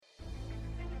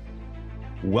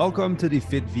Welcome to the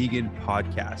Fit Vegan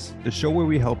Podcast, the show where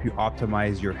we help you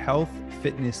optimize your health,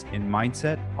 fitness, and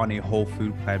mindset on a whole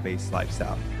food, plant-based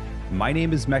lifestyle. My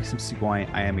name is Maxim Sigouin.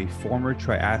 I am a former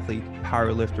triathlete,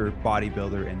 powerlifter,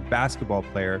 bodybuilder, and basketball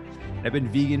player, and I've been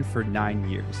vegan for 9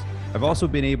 years. I've also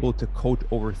been able to coach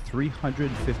over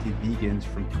 350 vegans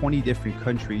from 20 different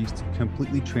countries to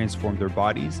completely transform their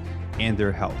bodies and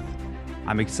their health.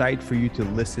 I'm excited for you to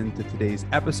listen to today's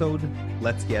episode.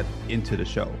 Let's get into the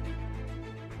show.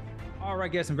 All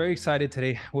right, guys, I'm very excited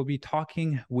today. We'll be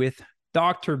talking with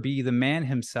Dr. B, the man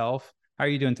himself. How are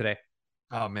you doing today?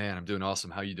 Oh, man, I'm doing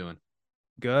awesome. How are you doing?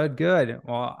 Good, good.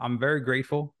 Well, I'm very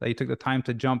grateful that you took the time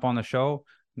to jump on the show.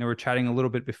 We were chatting a little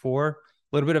bit before,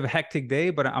 a little bit of a hectic day,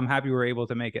 but I'm happy we were able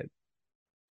to make it.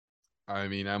 I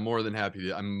mean, I'm more than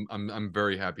happy. I'm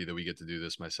very happy that we get to do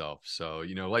this myself. So,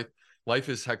 life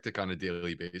is hectic on a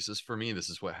daily basis for me. This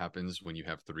is what happens when you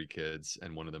have 3 kids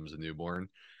and one of them is a newborn.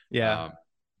 Yeah.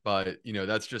 But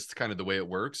that's just kind of the way it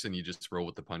works, and you just roll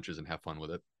with the punches and have fun with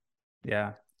it.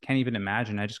 Yeah. Can't even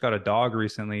imagine. I just got a dog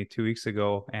recently 2 weeks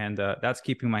ago, and that's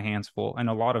keeping my hands full and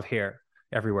a lot of hair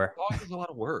everywhere. Dog is a lot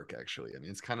of work, actually. I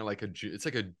mean, it's kind of like a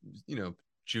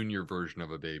junior version of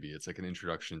a baby. It's like an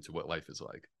introduction to what life is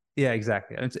like. Yeah,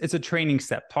 exactly. It's a training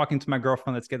step. Talking to my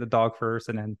girlfriend, let's get the dog first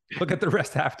and then look at the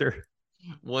rest after.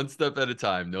 One step at a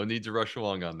time. No need to rush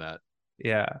along on that.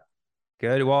 Yeah.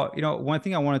 Good. Well, one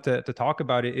thing I wanted to talk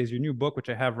about it is your new book, which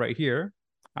I have right here.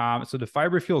 So the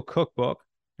Fiber Fuel Cookbook.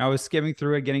 I was skimming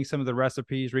through it, getting some of the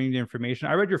recipes, reading the information.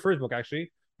 I read your first book,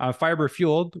 actually, Fiber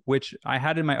Fueled, which I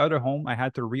had in my other home. I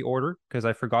had to reorder because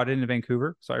I forgot it in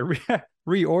Vancouver. So I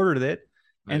reordered it.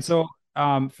 Nice. And so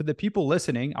for the people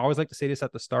listening, I always like to say this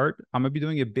at the start. I'm going to be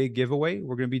doing a big giveaway.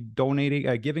 We're going to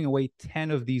be giving away 10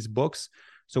 of these books.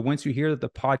 So once you hear that the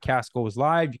podcast goes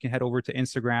live, you can head over to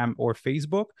Instagram or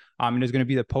Facebook. And there's going to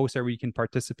be the post there where you can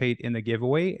participate in the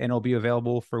giveaway, and it'll be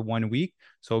available for 1 week.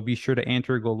 So be sure to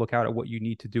enter, go look out at what you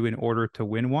need to do in order to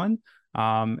win one.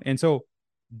 And so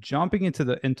jumping into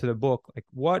the book, like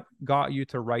what got you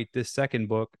to write this second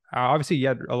book? Obviously, you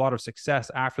had a lot of success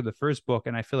after the first book,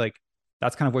 and I feel like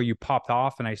that's kind of where you popped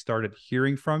off and I started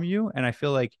hearing from you. And I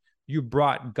feel like you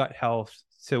brought gut health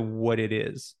to what it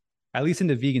is, at least in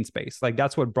the vegan space. Like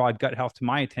that's what brought gut health to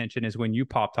my attention, is when you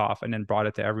popped off and then brought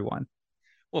it to everyone.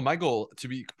 Well, my goal, to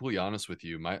be completely honest with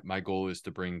you, my goal is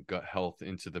to bring gut health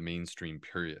into the mainstream,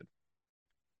 period.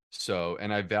 So,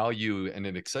 and I value, and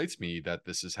it excites me that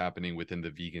this is happening within the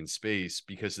vegan space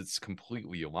because it's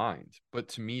completely aligned. But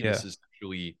to me, this is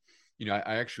actually,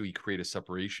 I actually create a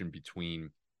separation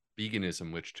between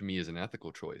veganism, which to me is an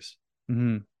ethical choice,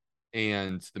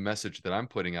 and the message that I'm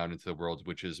putting out into the world,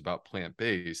 which is about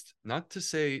plant-based. Not to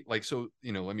say like, so,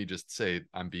 let me just say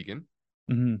I'm vegan.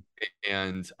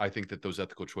 And I think that those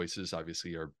ethical choices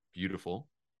obviously are beautiful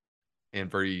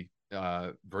and very,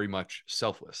 very much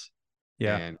selfless.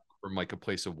 Yeah. And from like a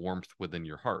place of warmth within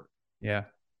your heart. Yeah.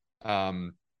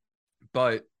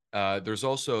 But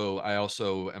I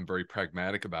also am very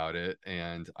pragmatic about it.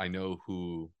 And I know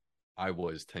who I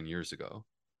was 10 years ago.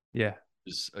 Yeah.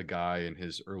 Is a guy in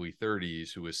his early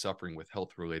 30s who was suffering with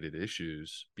health-related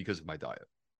issues because of my diet.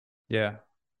 Yeah.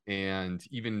 And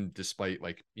even despite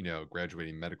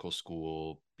graduating medical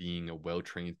school, being a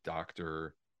well-trained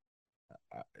doctor,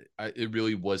 it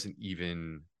really wasn't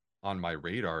even on my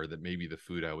radar that maybe the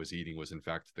food I was eating was in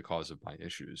fact the cause of my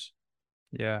issues.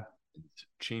 Yeah.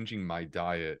 Changing my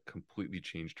diet completely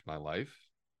changed my life.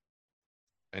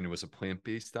 And it was a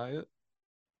plant-based diet.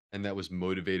 And that was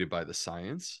motivated by the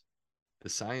science. The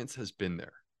science has been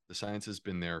there. The science has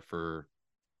been there for,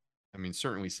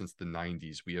 certainly since the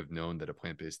 90s, we have known that a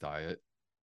plant-based diet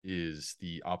is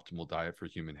the optimal diet for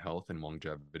human health and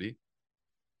longevity.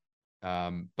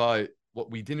 But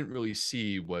what we didn't really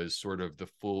see was sort of the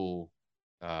full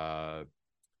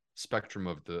spectrum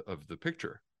of the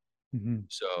picture.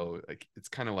 So it's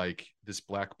kind of like this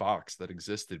black box that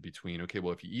existed between, okay,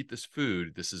 well, if you eat this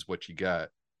food, this is what you get.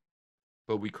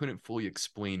 But we couldn't fully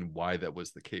explain why that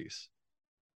was the case.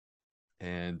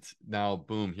 And now,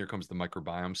 boom, here comes the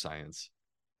microbiome science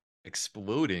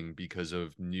exploding because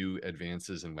of new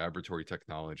advances in laboratory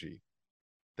technology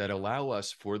that allow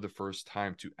us for the first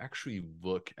time to actually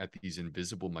look at these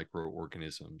invisible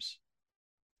microorganisms.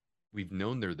 We've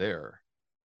known they're there,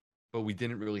 but we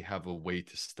didn't really have a way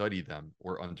to study them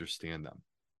or understand them.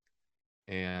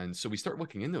 And so we start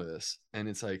looking into this, and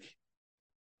it's like,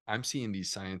 I'm seeing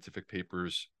these scientific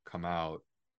papers come out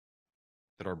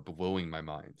that are blowing my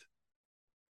mind.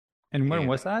 And when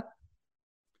was that?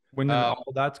 When did all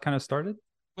that kind of started?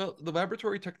 Well, the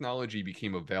laboratory technology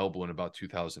became available in about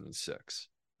 2006.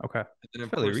 Okay. And then,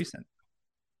 fairly recent.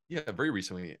 Yeah, very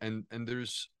recently. And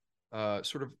there's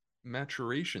sort of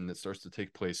maturation that starts to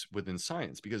take place within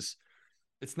science, because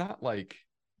it's not like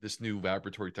this new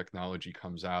laboratory technology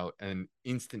comes out and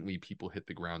instantly people hit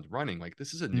the ground running. Like,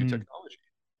 this is a new Mm, technology.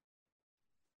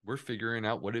 We're figuring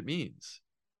out what it means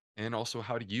and also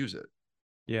how to use it.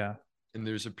 yeah. And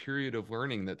there's a period of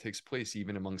learning that takes place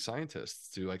even among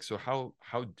scientists to like, so how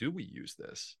do we use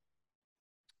this?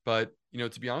 But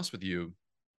to be honest with you,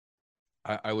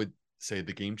 I would say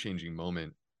the game changing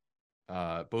moment,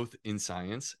 both in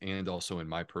science and also in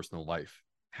my personal life,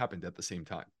 happened at the same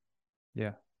time,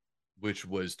 Yeah. which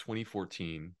was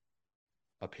 2014,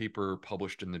 a paper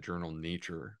published in the journal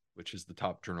Nature, which is the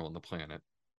top journal on the planet,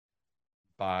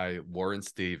 by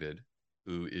Lawrence David,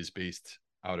 who is based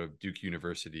out of Duke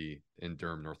University in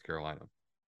Durham, North Carolina.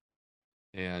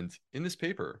 And in this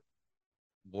paper,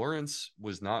 Lawrence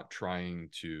was not trying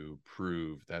to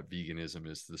prove that veganism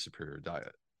is the superior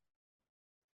diet.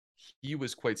 He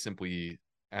was quite simply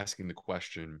asking the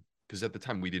question, because at the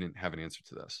time we didn't have an answer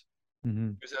to this. Mm-hmm.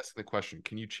 He was asking the question,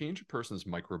 can you change a person's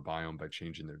microbiome by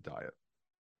changing their diet?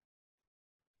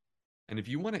 And if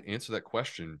you want to answer that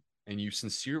question and you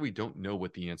sincerely don't know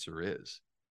what the answer is,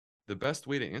 the best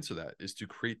way to answer that is to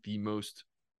create the most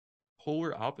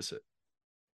polar opposite,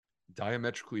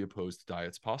 diametrically opposed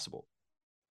diets possible.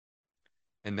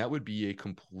 And that would be a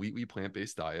completely plant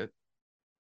based diet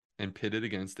and pitted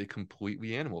against a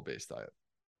completely animal based diet.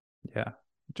 Yeah.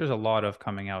 There's a lot of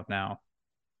coming out now.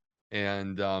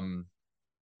 And, and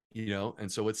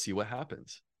so let's see what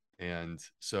happens. And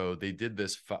so they did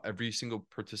this. Every single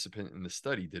participant in the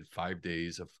study did 5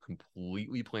 days of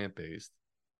completely plant based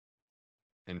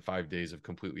and 5 days of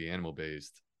completely animal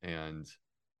based. And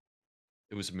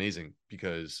it was amazing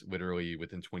because literally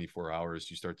within 24 hours,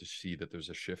 you start to see that there's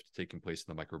a shift taking place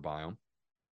in the microbiome.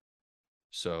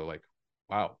 So, like,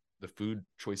 wow, the food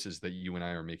choices that you and I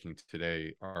are making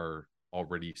today are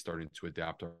already starting to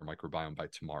adapt our microbiome by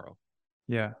tomorrow.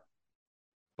 Yeah.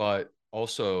 But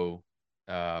also,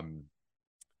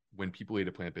 when people ate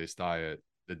a plant-based diet,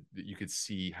 that you could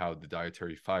see how the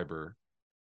dietary fiber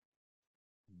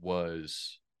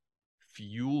was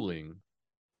fueling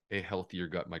a healthier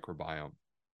gut microbiome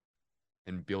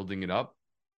and building it up,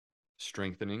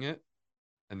 strengthening it.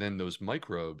 And then those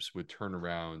microbes would turn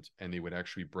around and they would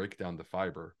actually break down the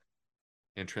fiber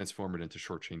and transform it into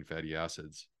short chain fatty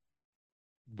acids,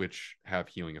 which have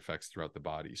healing effects throughout the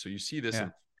body. So you see this Yeah.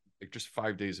 in like just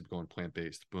 5 days of going plant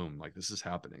based, boom, like this is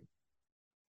happening.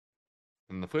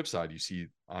 And on the flip side, you see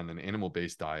on an animal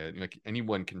based diet, like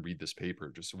anyone can read this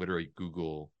paper, just literally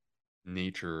Google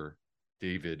Nature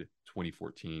David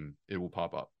 2014, it will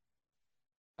pop up.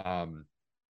 Um,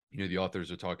 the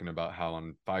authors are talking about how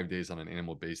on 5 days on an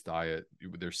animal based diet,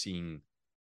 they're seeing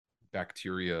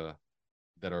bacteria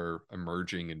that are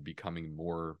emerging and becoming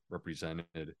more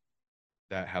represented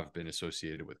that have been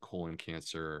associated with colon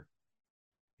cancer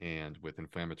and with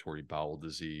inflammatory bowel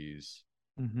disease,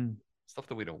 Mm-hmm. stuff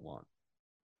that we don't want.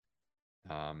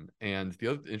 And the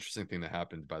other interesting thing that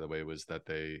happened, by the way, was that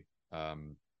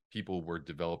people were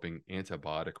developing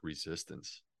antibiotic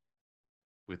resistance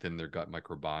within their gut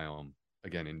microbiome,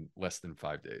 again, in less than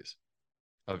 5 days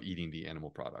of eating the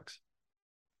animal products.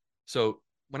 So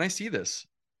when I see this,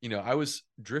 I was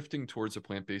drifting towards a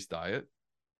plant-based diet,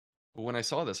 but when I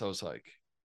saw this, I was like,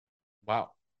 wow,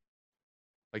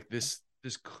 like this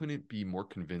couldn't be more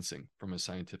convincing from a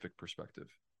scientific perspective.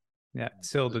 Yeah.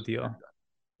 Sealed the deal.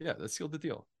 Yeah, that sealed the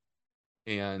deal.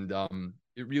 And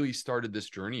it really started this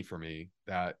journey for me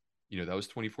that, that was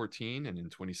 2014. And in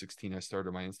 2016, I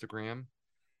started my Instagram.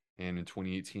 And in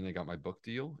 2018, I got my book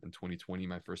deal. In 2020,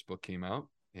 my first book came out.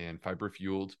 And Fiber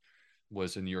Fueled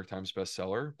was a New York Times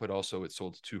bestseller, but also it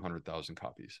sold 200,000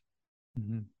 copies.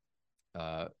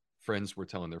 Mm-hmm. Friends were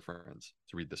telling their friends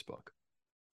to read this book.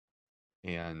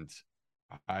 And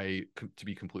I, to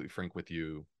be completely frank with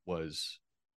you, was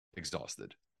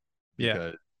exhausted Yeah.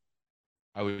 because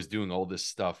I was doing all this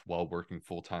stuff while working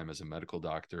full time as a medical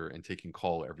doctor and taking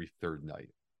call every third night.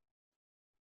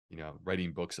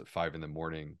 Writing books at 5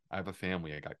 a.m. I have a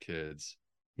family, I got kids,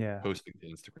 Yeah. posting to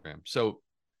Instagram. So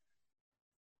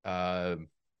I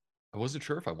wasn't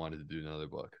sure if I wanted to do another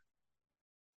book.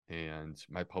 And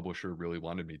my publisher really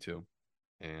wanted me to.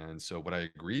 And so what I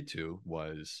agreed to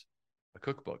was a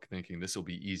cookbook, thinking this will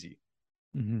be easy.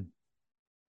 Mm-hmm.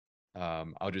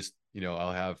 I'll just,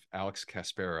 I'll have Alex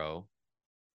Caspero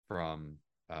from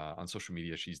on social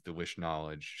media. She's Delish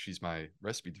Knowledge. She's my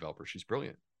recipe developer. She's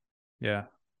brilliant. Yeah.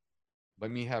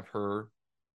 Let me have her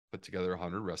put together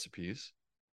 100 recipes.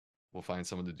 We'll find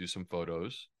someone to do some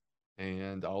photos,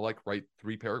 and I'll like write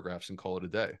 3 paragraphs and call it a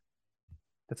day.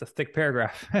 That's a thick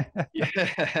paragraph.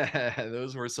 Yeah,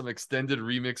 those were some extended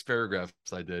remix paragraphs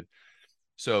I did.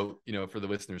 So, for the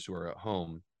listeners who are at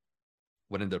home,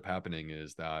 what ended up happening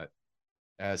is that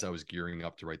as I was gearing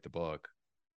up to write the book,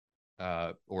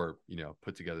 or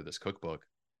put together this cookbook,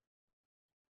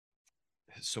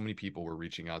 so many people were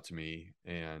reaching out to me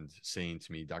and saying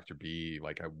to me, Dr. B,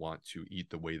 like, I want to eat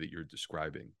the way that you're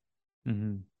describing.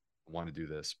 Mm-hmm. I want to do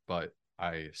this, but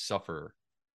I suffer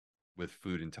with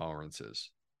food intolerances.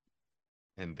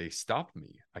 And they stopped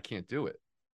me. I can't do it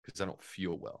because I don't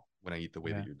feel well when I eat the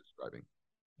way that Yeah. you're describing.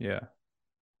 Yeah.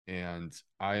 And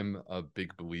I'm a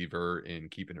big believer in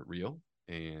keeping it real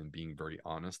and being very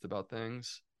honest about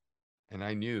things. And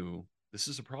I knew this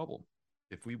is a problem.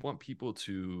 If we want people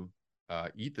to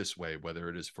eat this way, whether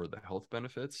it is for the health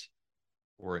benefits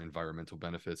or environmental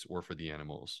benefits or for the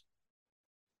animals,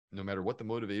 no matter what the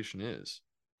motivation is,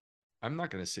 I'm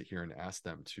not going to sit here and ask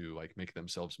them to like make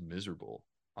themselves miserable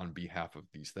on behalf of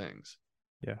these things.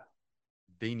 Yeah.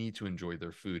 They need to enjoy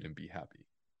their food and be happy.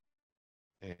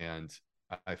 And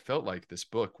I felt like this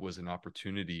book was an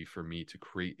opportunity for me to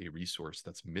create a resource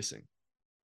that's missing,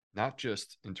 not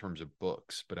just in terms of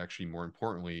books, but actually more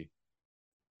importantly,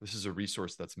 this is a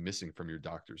resource that's missing from your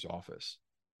doctor's office.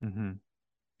 Mm-hmm.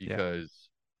 Yeah. Because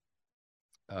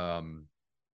um,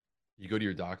 you go to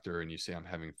your doctor and you say, I'm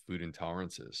having food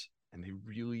intolerances, and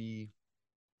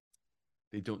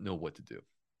they don't know what to do.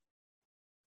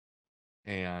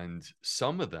 And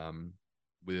some of them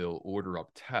will order up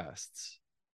tests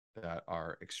that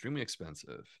are extremely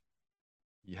expensive.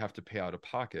 You have to pay out of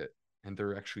pocket, and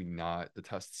they're actually not, the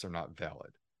tests are not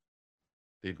valid.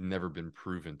 They've never been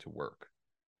proven to work.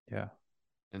 Yeah.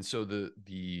 And so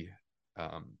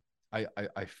um,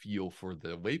 I feel for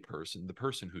the layperson, the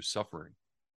person who's suffering,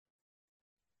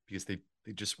 because they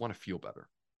just want to feel better.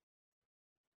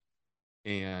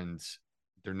 And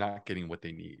they're not getting what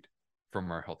they need from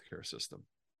our healthcare system.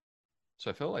 So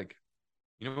I felt like,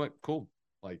 you know what, cool.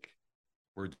 Like,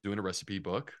 we're doing a recipe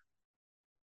book.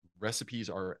 Recipes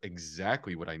are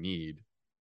exactly what I need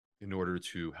in order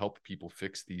to help people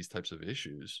fix these types of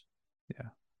issues. Yeah.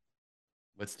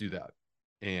 Let's do that.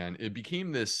 And it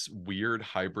became this weird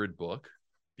hybrid book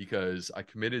because I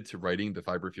committed to writing the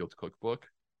Fiber Fields Cookbook,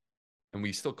 and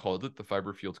we still called it the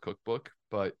Fiber Fields Cookbook,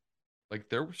 but like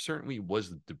there certainly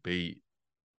was a debate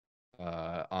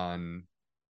on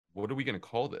what are we going to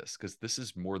call this, because this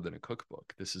is more than a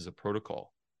cookbook. This is a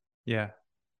protocol. Yeah.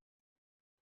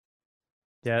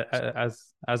 Yeah. So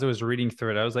As I was reading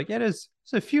through it, I was like, yeah, there's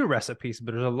a few recipes,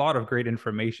 but there's a lot of great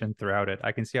information throughout it.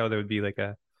 I can see how there would be like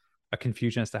a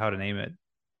confusion as to how to name it.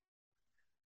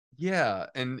 yeah,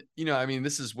 and I mean,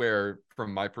 this is where,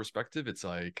 from my perspective, it's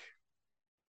like,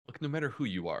 look, no matter who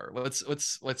you are, let's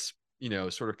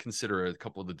sort of consider a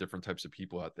couple of the different types of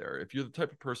people out there. If you're the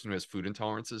type of person who has food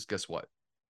intolerances, guess what?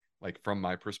 Like, from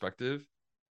my perspective,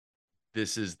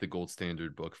 this is the gold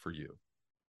standard book for you.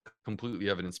 Completely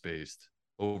evidence based,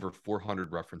 over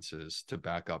 400 references to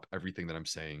back up everything that I'm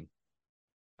saying.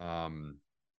 Um,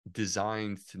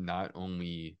 Designed to not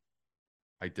only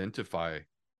identify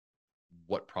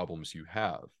what problems you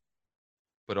have,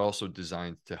 but also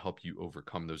designed to help you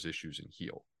overcome those issues and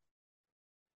heal.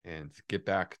 And get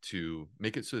back to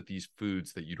make it so that these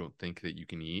foods that you don't think that you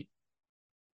can eat,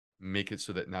 make it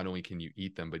so that not only can you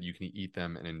eat them, but you can eat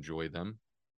them and enjoy them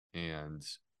and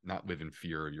not live in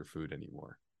fear of your food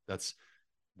anymore. That's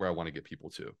where I want to get people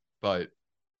to. But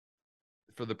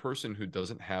for the person who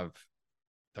doesn't have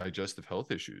digestive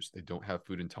health issues, they don't have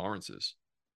food intolerances.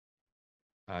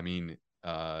 I mean,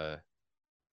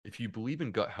 if you believe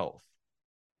in gut health,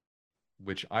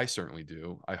 which I certainly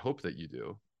do, I hope that you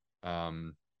do.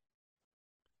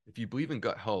 If you believe in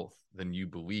gut health, then you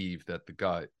believe that the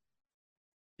gut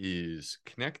is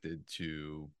connected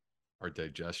to our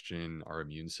digestion, our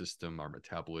immune system, our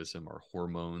metabolism, our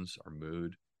hormones, our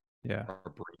mood, Yeah.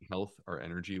 our brain health, our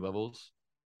energy levels.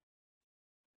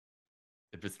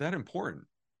 If it's that important,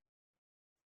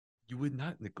 you would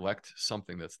not neglect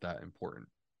something that's that important.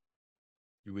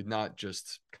 You would not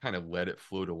just kind of let it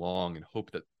float along and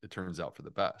hope that it turns out for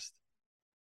the best.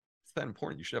 It's that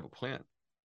important. You should have a plan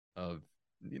of,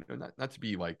 not to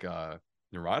be like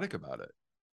neurotic about it,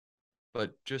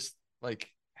 but just like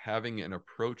having an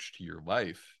approach to your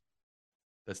life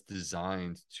that's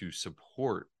designed to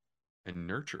support and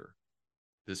nurture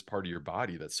this part of your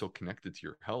body that's so connected to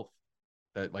your health,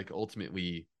 that like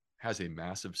ultimately has a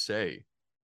massive say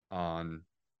on,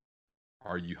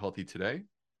 are you healthy today?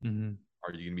 Mm-hmm.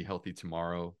 Are you going to be healthy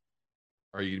tomorrow?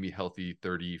 Are you going to be healthy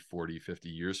 30, 40, 50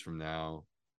 years from now,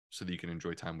 so that you can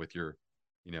enjoy time with your,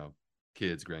 you know,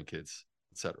 kids, grandkids,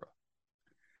 etc.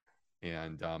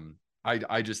 And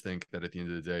I just think that at the end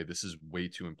of the day, this is way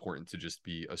too important to just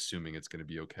be assuming it's going to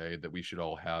be okay, that we should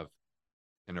all have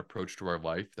an approach to our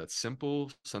life that's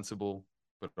simple, sensible,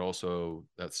 but also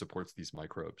that supports these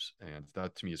microbes. And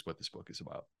that to me is what this book is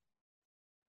about.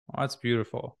 Oh, that's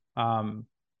beautiful.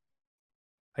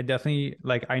 I definitely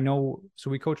like I know so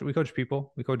we coach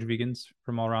people, we coach vegans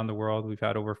from all around the world. We've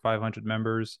had over 500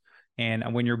 members.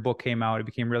 And when your book came out, it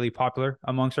became really popular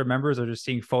amongst our members. I was just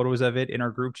seeing photos of it in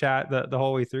our group chat the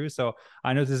whole way through. So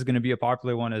I know this is going to be a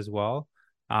popular one as well.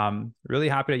 Really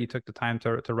happy that you took the time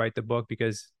to write the book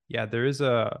because yeah, there is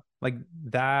a like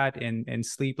that and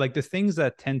sleep, like the things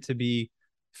that tend to be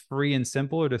free and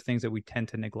simple are the things that we tend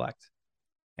to neglect.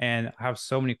 And I have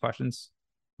so many questions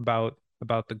about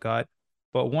the gut.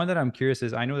 But one that I'm curious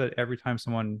is I know that every time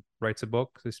someone writes a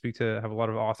book, they speak to have a lot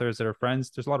of authors that are friends.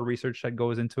 There's a lot of research that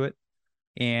goes into it.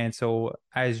 And so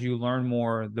as you learn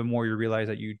more, the more you realize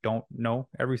that you don't know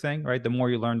everything, right? The more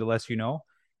you learn, the less you know.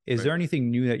 Is Right. there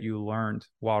anything new that you learned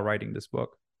while writing this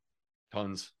book?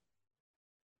 Tons,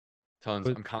 tons.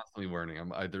 But I'm constantly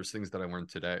learning. There's things that I learned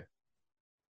today.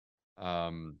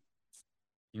 Um,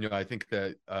 I think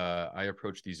that I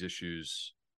approach these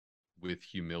issues with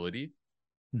humility,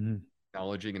 mhm,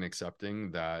 acknowledging and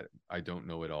accepting that I don't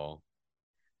know it all.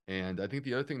 And I think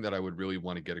the other thing that I would really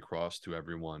want to get across to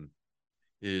everyone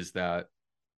is that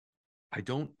I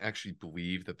don't actually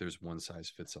believe that there's one size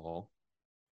fits all.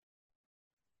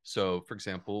 So, for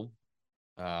example,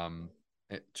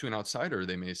 to an outsider,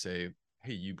 they may say,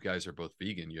 "Hey, you guys are both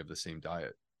vegan. You have the same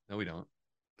diet." No, we don't.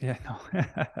 yeah,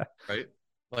 no. Right?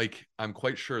 Like, I'm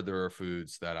quite sure there are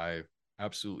foods that I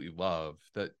absolutely love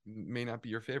that may not be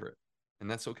your favorite, and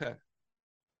that's okay,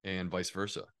 and vice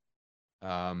versa.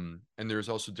 And there's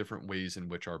also different ways in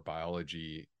which our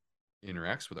biology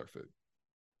interacts with our food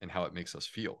and how it makes us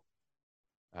feel,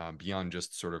 beyond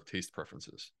just sort of taste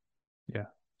preferences. Yeah.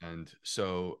 And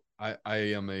so I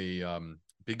am a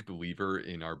big believer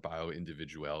in our bio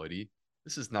individuality.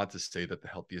 This is not to say that the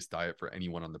healthiest diet for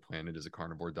anyone on the planet is a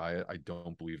carnivore diet. I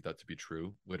don't believe that to be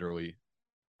true. Literally,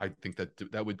 I think that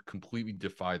that would completely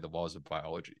defy the laws of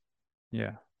biology.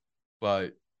 Yeah.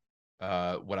 But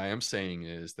what I am saying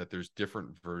is that there's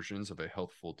different versions of a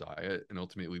healthful diet, and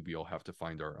ultimately we all have to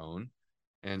find our own.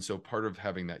 And so part of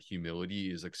having that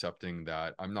humility is accepting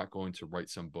that I'm not going to write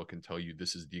some book and tell you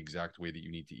this is the exact way that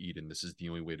you need to eat and this is the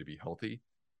only way to be healthy.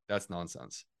 That's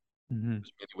nonsense. Hmm.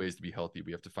 There's many ways to be healthy.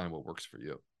 We have to find what works for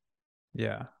you.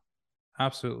 Yeah,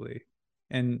 absolutely.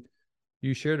 And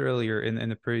you shared earlier in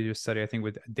the previous study, I think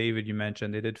with David, you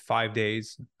mentioned they did 5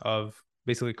 days of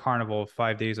basically carnival,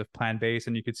 5 days of plant-based,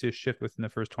 and you could see a shift within the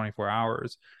first 24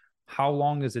 hours. How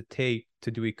long does it take to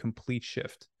do a complete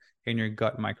shift in your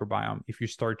gut microbiome if you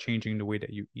start changing the way that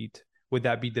you eat? Would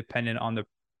that be dependent on the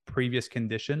previous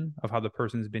condition of how the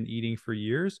person's been eating for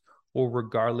years, or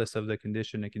regardless of the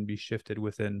condition, it can be shifted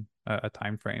within a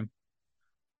time frame?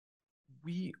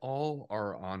 We all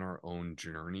are on our own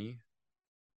journey.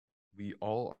 We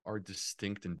all are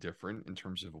distinct and different in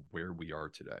terms of where we are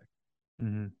today.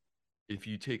 Mm-hmm. If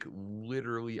you take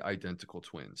literally identical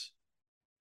twins,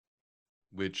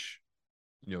 which,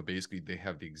 basically they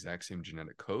have the exact same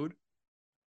genetic code,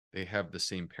 they have the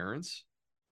same parents,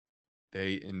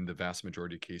 they, in the vast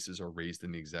majority of cases, are raised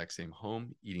in the exact same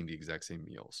home, eating the exact same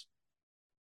meals.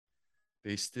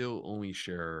 They still only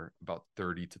share about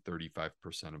 30 to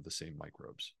 35% of the same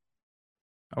microbes.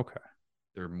 Okay.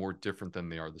 They're more different than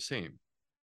they are the same.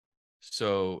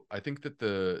 So I think that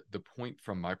the point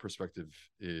from my perspective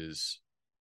is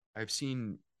I've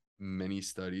seen many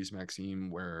studies, Maxime,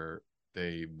 where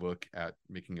they look at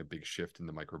making a big shift in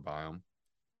the microbiome.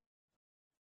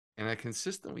 And I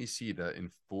consistently see that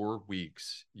in 4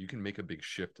 weeks, you can make a big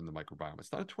shift in the microbiome.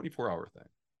 It's not a 24-hour thing.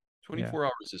 Yeah. 24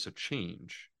 hours is a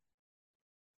change.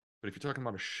 But if you're talking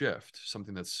about a shift,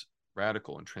 something that's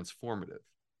radical and transformative,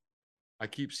 I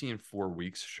keep seeing 4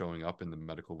 weeks showing up in the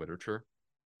medical literature.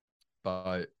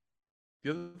 But the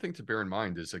other thing to bear in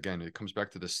mind is, again, it comes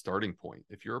back to the starting point.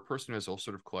 If you're a person who has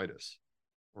ulcerative colitis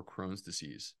or Crohn's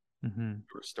disease, Mm-hmm.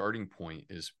 your starting point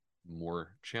is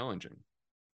more challenging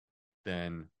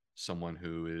than someone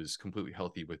who is completely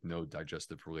healthy with no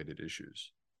digestive related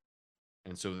issues.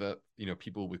 And so that,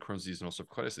 people with Crohn's disease and ulcerative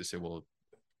colitis, they say, well,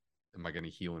 am I going to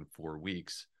heal in 4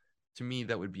 weeks? To me,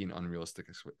 that would be an unrealistic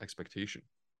expectation.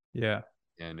 Yeah.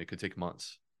 And it could take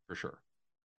months for sure.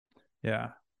 Yeah.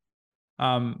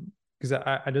 Because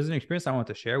there's an experience I want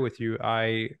to share with you.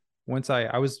 I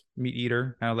was meat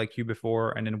eater, kind of like you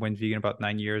before, and then went vegan about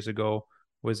 9 years ago.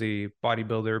 Was a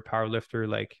bodybuilder, power lifter,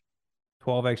 like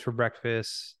 12 eggs for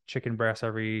breakfast, chicken breast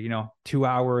every 2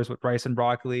 hours with rice and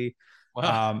broccoli.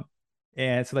 Wow. Um,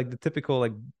 and it's like the typical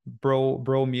like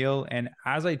bro meal. And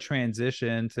as I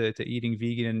transitioned to eating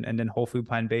vegan and then whole food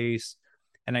plant based,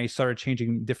 And I started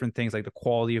changing different things like the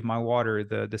quality of my water,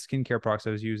 the skincare products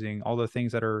I was using, all the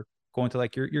things that are going to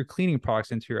like your cleaning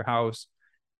products into your house.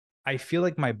 I feel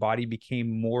like my body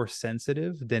became more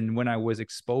sensitive than when I was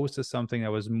exposed to something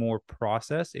that was more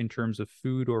processed in terms of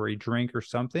food or a drink or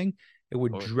something. It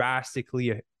would Oh,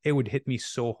 drastically, it would hit me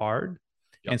so hard.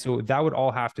 yep. And so that would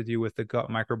all have to do with the gut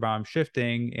microbiome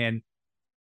shifting. And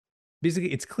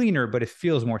basically, it's cleaner, but it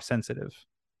feels more sensitive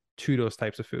to those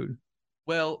types of food.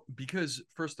 Well, because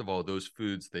first of all, those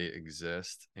foods they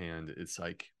exist, and it's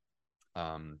like,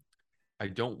 um, I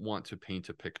don't want to paint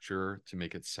a picture to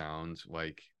make it sound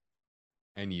like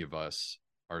any of us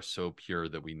are so pure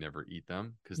that we never eat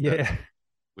them, because that Yeah.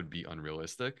 would be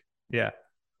unrealistic, Yeah.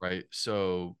 right?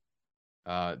 So,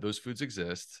 those foods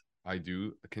exist. I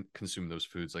do consume those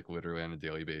foods like literally on a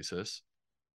daily basis.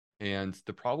 And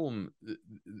the problem,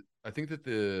 I think that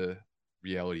the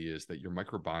reality is that your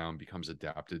microbiome becomes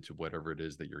adapted to whatever it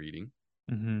is that you're eating.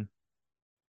 Mm-hmm.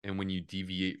 And when you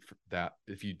deviate from that,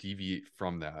 if you deviate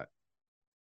from that,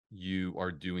 you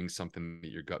are doing something that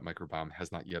your gut microbiome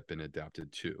has not yet been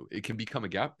adapted to. It can become a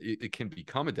gap, it can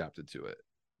become adapted to it,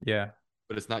 Yeah.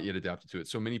 but it's not yet adapted to it.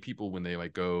 So many people, when they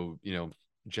like go,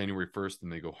 January 1st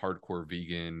and they go hardcore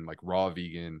vegan, like raw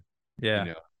vegan, you Yeah.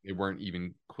 know, they weren't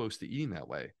even close to eating that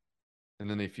way. And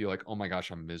then they feel like, oh my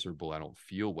gosh, I'm miserable. I don't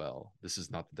feel well. This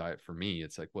is not the diet for me.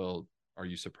 It's like, well, are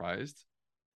you surprised?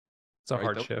 It's a Right?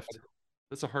 hard shift.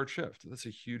 That's a hard shift. That's a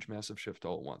huge, massive shift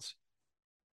all at once.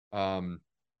 Um,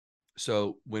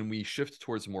 so when we shift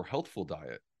towards a more healthful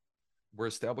diet, we're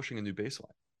establishing a new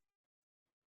baseline.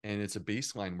 And it's a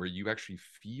baseline where you actually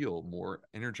feel more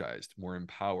energized, more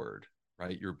empowered,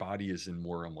 right? Your body is in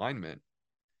more alignment.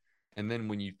 And then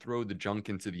when you throw the junk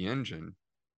into the engine,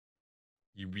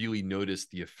 you really notice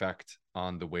the effect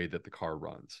on the way that the car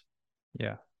runs,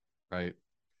 Yeah. right?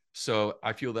 So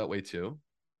I feel that way too.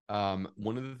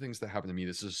 One of the things that happened to me,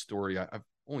 this is a story I've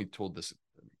only told this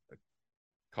a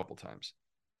couple times.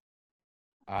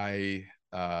 I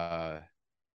uh,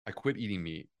 I quit eating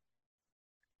meat,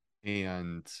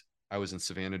 and I was in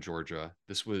Savannah, Georgia.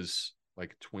 This was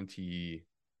like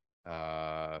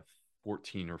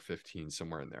 2014 or 15,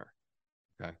 somewhere in there.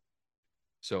 Okay.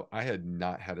 So I had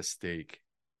not had a steak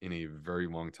in a very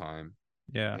long time.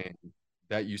 Yeah. And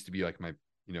that used to be like my,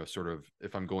 sort of,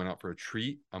 if I'm going out for a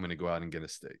treat, I'm going to go out and get a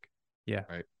steak. Yeah.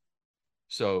 Right.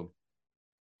 So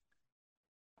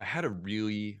I had a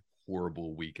really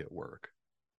horrible week at work.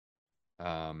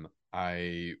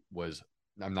 I was,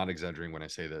 I'm not exaggerating when I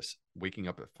say this, waking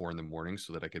up at 4 in the morning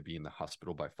so that I could be in the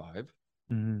hospital by 5.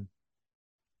 Mm-hmm.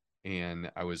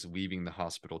 And I was leaving the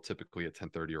hospital typically at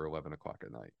 10:30 or 11 o'clock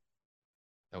at night.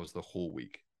 That was the whole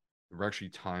week. There were actually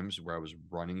times where I was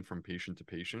running from patient to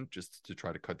patient just to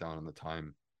try to cut down on the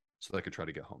time so that I could try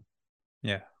to get home.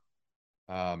 Yeah.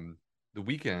 Um, the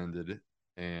week ended,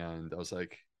 and I was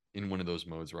like in one of those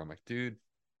modes where I'm like, dude,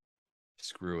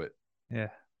 screw it. Yeah.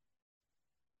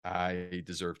 I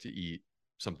deserve to eat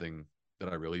something that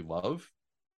I really love.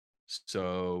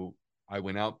 So I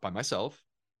went out by myself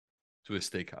to a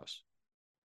steakhouse,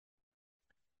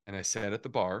 and I sat at the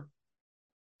bar,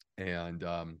 and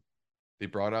they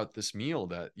brought out this meal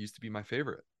that used to be my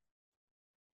favorite,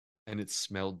 and it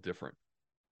smelled different.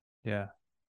 Yeah.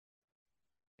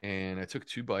 And I took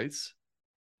 2 bites,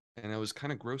 and I was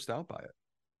kind of grossed out by it.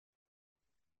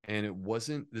 And it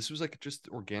wasn't, this was like just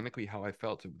organically how I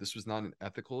felt. This was not an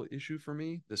ethical issue for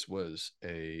me. This was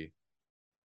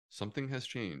something has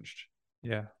changed.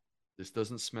 Yeah. This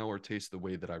doesn't smell or taste the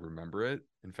way that I remember it.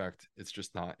 In fact, it's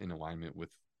just not in alignment with,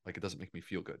 like, it doesn't make me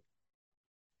feel good.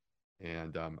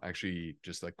 And I actually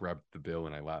just like grabbed the bill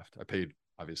and I left. I paid,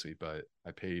 obviously, but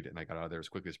I paid and I got out of there as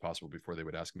quickly as possible before they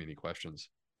would ask me any questions.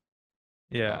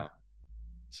 Yeah. Uh,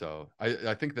 so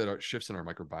I think that our shifts in our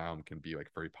microbiome can be like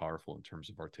very powerful in terms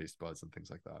of our taste buds and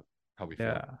things like that, how we feel.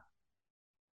 Yeah.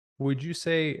 Would you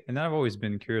say, and I've always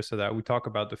been curious of that, we talk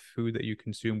about the food that you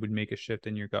consume would make a shift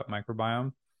in your gut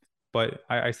microbiome, but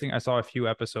I think I saw a few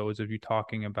episodes of you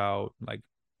talking about like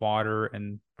water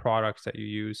and products that you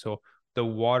use. So the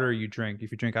water you drink,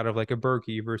 if you drink out of like a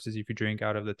Berkey versus if you drink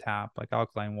out of the tap, like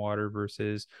alkaline water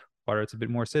versus water, it's a bit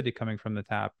more acidic coming from the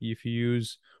tap. If you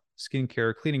use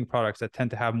skincare cleaning products that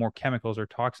tend to have more chemicals or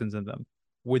toxins in them,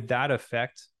 would that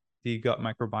affect the gut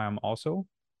microbiome also?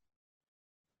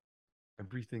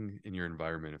 Everything in your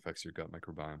environment affects your gut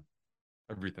microbiome.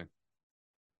 Everything.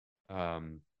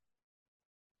 Um,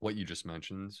 what you just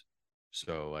mentioned.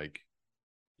 So like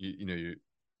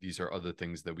these are other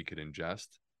things that we could ingest.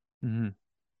 Mm-hmm.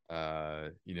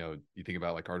 You think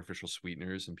about like artificial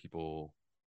sweeteners, and people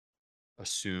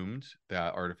assumed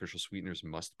that artificial sweeteners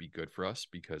must be good for us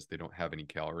because they don't have any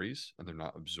calories and they're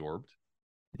not absorbed.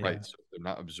 Yeah. Right. So if they're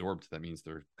not absorbed, that means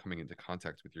they're coming into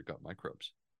contact with your gut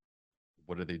microbes.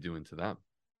 What are they doing to them?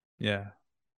 Yeah.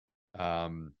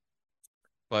 Um,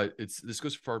 but this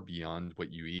goes far beyond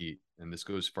what you eat, and this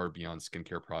goes far beyond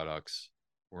skincare products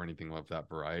or anything of that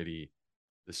variety.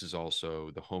 This is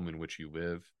also the home in which you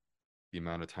live, the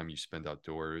amount of time you spend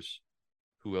outdoors,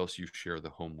 who else you share the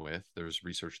home with. There's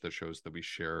research that shows that we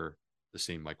share the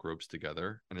same microbes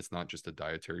together, and it's not just a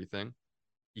dietary thing.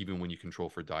 Even when you control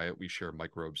for diet, we share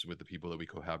microbes with the people that we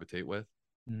cohabitate with.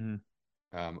 Hmm.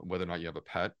 Whether or not you have a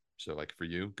pet. So, like for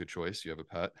you, good choice. You have a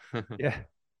pet. Yeah.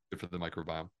 Good for the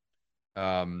microbiome.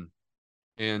 Um,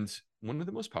 and one of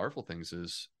the most powerful things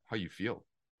is how you feel.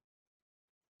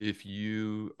 If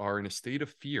you are in a state of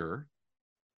fear,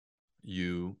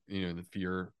 the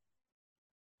fear,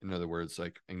 in other words,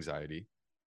 like anxiety,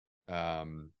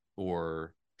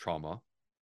 or trauma,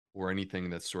 or anything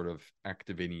that's sort of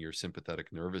activating your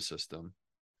sympathetic nervous system,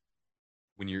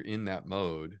 when you're in that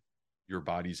mode, your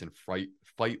body's in fight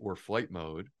or flight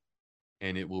mode,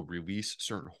 and it will release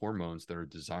certain hormones that are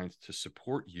designed to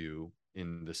support you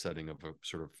in the setting of a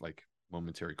sort of like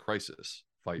momentary crisis,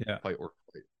 Yeah. fight or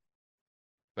flight.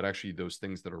 But actually, those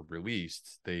things that are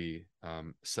released, they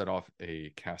set off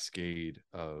a cascade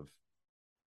of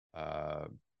uh,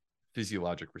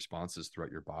 physiologic responses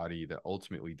throughout your body that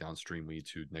ultimately downstream lead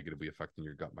to negatively affecting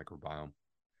your gut microbiome.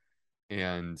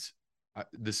 And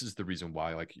this is the reason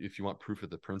why, like, if you want proof of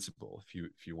the principle,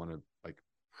 if you want to like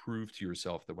prove to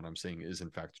yourself that what I'm saying is in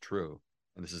fact true,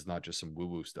 and this is not just some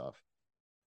woo-woo stuff.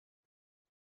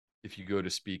 If you go to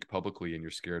speak publicly and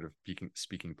you're scared of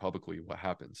speaking publicly, what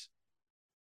happens?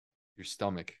 Your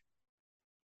stomach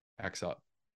acts up,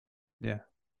 Yeah.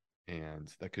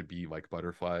 and that could be like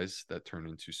butterflies that turn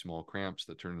into small cramps,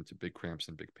 that turn into big cramps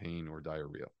and big pain, or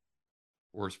diarrhea,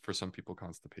 or for some people,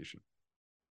 constipation.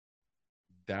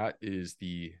 That is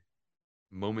the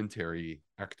momentary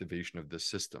activation of this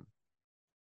system.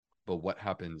 But what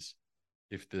happens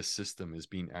if this system is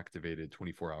being activated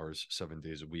 24 hours, 7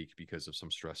 days a week because of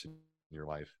some stress in your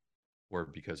life, or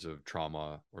because of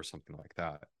trauma or something like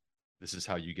that? This is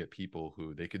how you get people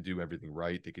who they could do everything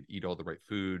right. They could eat all the right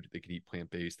food. They could eat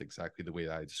plant-based exactly the way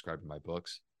that I described in my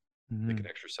books. They Hmm. could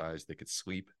exercise. They could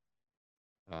sleep.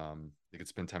 They could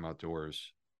spend time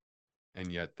outdoors,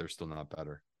 and yet they're still not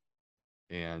better.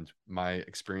 And my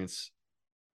experience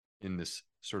in this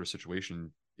sort of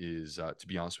situation is, to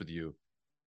be honest with you,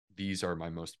 these are my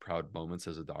most proud moments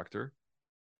as a doctor,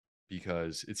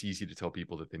 because it's easy to tell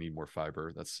people that they need more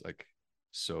fiber. That's like,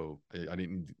 so I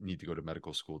didn't need to go to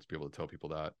medical school to be able to tell people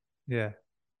that. Yeah.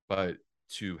 But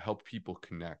to help people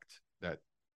connect that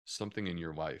something in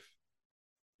your life,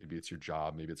 maybe it's your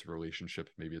job, maybe it's a relationship,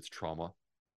 maybe it's trauma,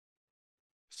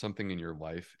 something in your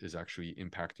life is actually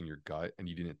impacting your gut and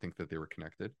you didn't think that they were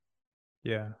connected,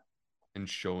 Yeah. and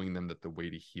showing them that the way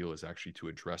to heal is actually to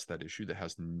address that issue that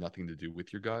has nothing to do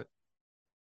with your gut,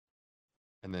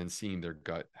 and then seeing their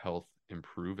gut health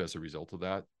improve as a result of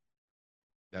that,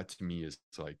 that to me is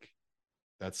like,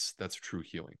 that's true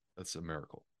healing. That's a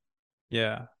miracle.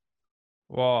 Yeah.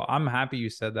 Well, I'm happy you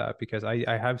said that because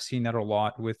I have seen that a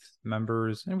lot with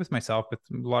members and with myself, with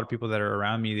a lot of people that are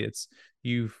around me. It's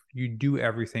you do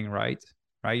everything right,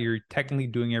 right? You're technically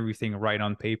doing everything right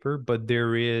on paper, but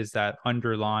there is that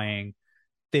underlying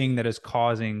thing that is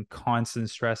causing constant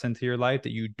stress into your life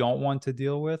that you don't want to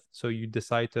deal with. So you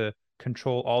decide to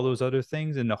control all those other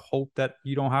things in the hope that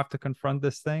you don't have to confront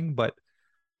this thing. But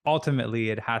ultimately,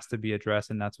 it has to be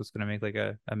addressed, and that's what's going to make like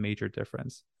a major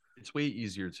difference. It's way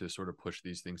easier to sort of push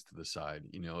these things to the side.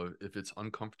 If it's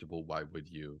uncomfortable, Mm-hmm.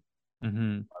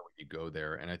 why would you go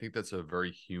there? And I think that's a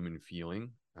very human feeling.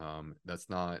 Um, that's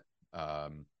not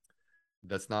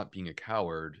being a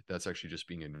coward. That's actually just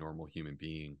being a normal human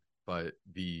being. But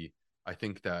I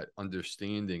think that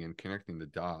understanding and connecting the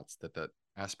dots, that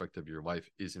aspect of your life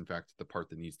is in fact the part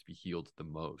that needs to be healed the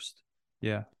most,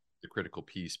 Yeah. the critical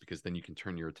piece, because then you can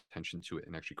turn your attention to it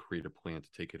and actually create a plan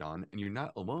to take it on. And you're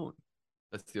not alone.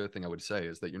 That's the other thing I would say,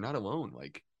 is that you're not alone.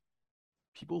 Like,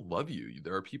 people love you.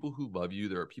 There are people who love you.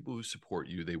 There are people who support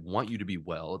you. They want you to be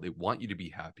well. They want you to be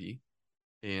happy.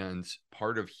 And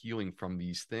part of healing from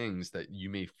these things that you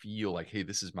may feel like, hey,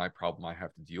 this is my problem, I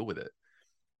have to deal with it.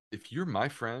 If you're my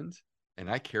friend and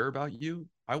I care about you,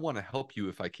 I want to help you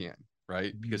if I can,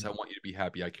 right? Because Mhm. I want you to be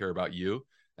happy. I care about you.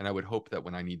 And I would hope that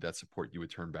when I need that support, you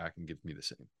would turn back and give me the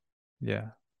same.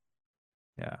 Yeah.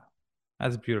 Yeah.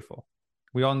 That's beautiful.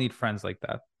 We all need friends like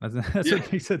that. That's Yeah.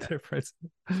 what makes a difference.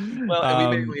 Well, and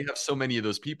we may Um, only have so many of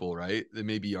those people, right? It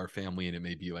may be our family, and it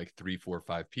may be like 3, 4,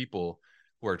 5 people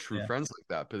who are true yeah. friends like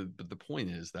that. But the point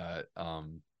is that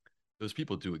those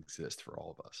people do exist for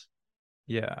all of us.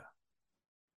 Yeah.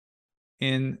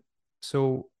 in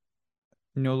so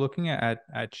looking at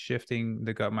shifting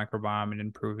the gut microbiome and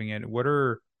improving it, what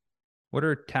are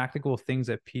tactical things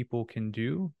that people can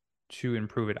do to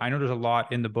improve it? I know there's a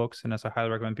lot in the books, and that's I highly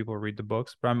recommend people read the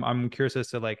books. But I'm curious as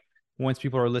to like once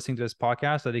people are listening to this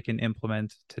podcast that they can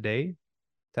implement today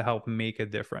to help make a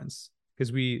difference.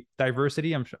 Because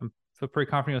diversity, I'm feel pretty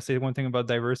confident I'll say one thing about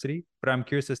diversity, but I'm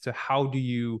curious as to how do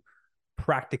you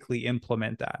practically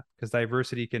implement that? Because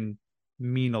diversity can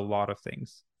mean a lot of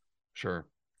things. Sure.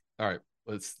 All right.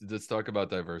 Let's talk about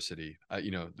diversity.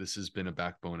 This has been a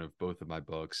backbone of both of my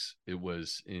books. It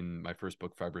was in my first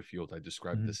book, Fiber Fueled. I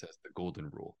described this as the golden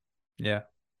rule. Yeah.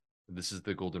 This is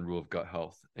the golden rule of gut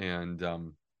health. And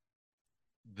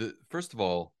the first of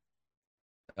all,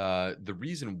 the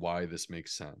reason why this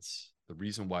makes sense, the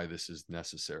reason why this is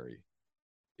necessary,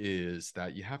 is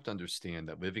that you have to understand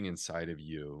that living inside of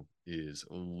you is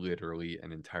literally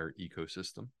an entire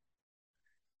ecosystem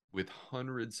with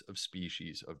hundreds of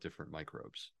species of different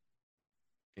microbes.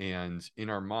 And in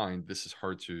our mind, this is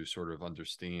hard to sort of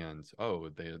understand. Oh,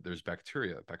 there's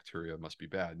bacteria. Bacteria must be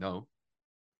bad. No,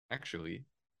 actually,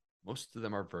 most of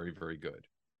them are very, very good.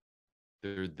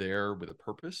 They're there with a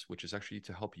purpose, which is actually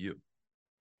to help you.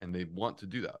 And they want to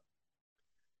do that.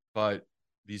 But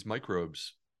these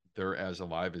microbes, they're as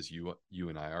alive as you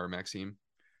and I are, Maxime,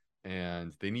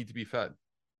 and they need to be fed.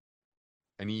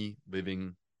 Any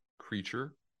living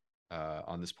creature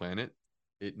on this planet,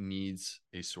 it needs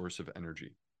a source of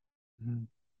energy. Mm-hmm.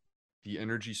 The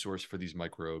energy source for these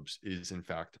microbes is, in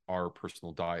fact, our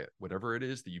personal diet. Whatever it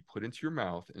is that you put into your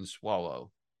mouth and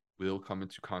swallow will come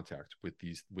into contact with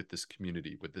this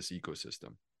community, with this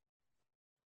ecosystem.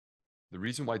 The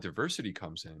reason why diversity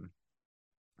comes in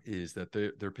is that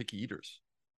they're picky eaters.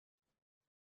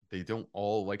 They don't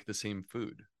all like the same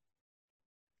food.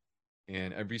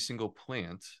 And every single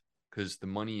plant, because the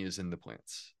money is in the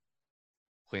plants.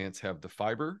 Plants have the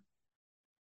fiber,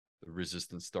 the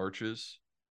resistant starches,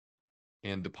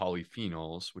 and the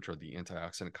polyphenols, which are the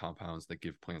antioxidant compounds that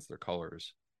give plants their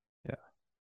colors. Yeah.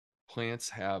 Plants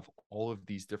have all of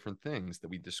these different things that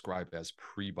we describe as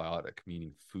prebiotic,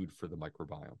 meaning food for the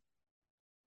microbiome.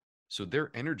 So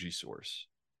their energy source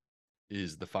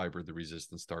is the fiber, the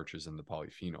resistant starches, and the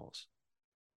polyphenols.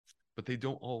 But they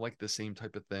don't all like the same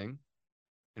type of thing.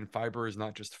 And fiber is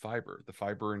not just fiber. The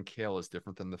fiber in kale is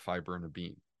different than the fiber in a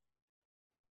bean.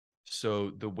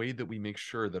 So the way that we make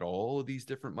sure that all of these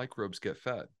different microbes get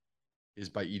fed is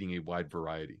by eating a wide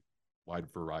variety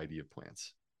of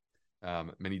plants,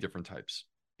 many different types.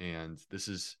 And this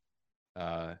is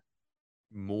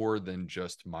more than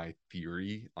just my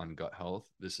theory on gut health.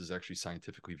 This is actually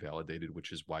scientifically validated,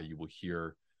 which is why you will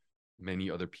hear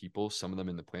many other people, some of them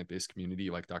in the plant-based community,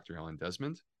 like Dr. Alan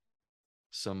Desmond,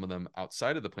 some of them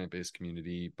outside of the plant-based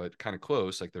community, but kind of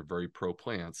close, like they're very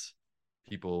pro-plants,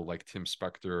 people like Tim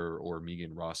Spector or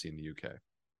Megan Rossi in the UK.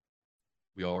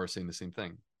 We all are saying the same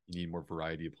thing. You need more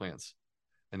variety of plants.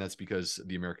 And that's because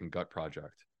the American Gut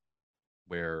Project,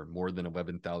 where more than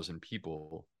 11,000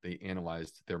 people, they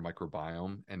analyzed their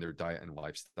microbiome and their diet and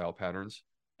lifestyle patterns.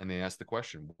 And they asked the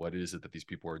question, what is it that these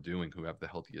people are doing who have the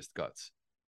healthiest guts?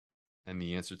 And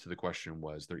the answer to the question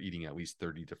was they're eating at least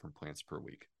 30 different plants per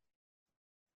week.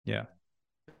 Yeah.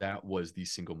 That was the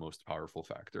single most powerful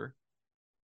factor.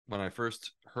 When I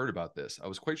first heard about this, I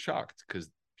was quite shocked because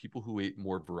people who ate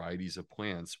more varieties of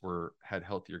plants had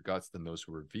healthier guts than those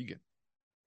who were vegan.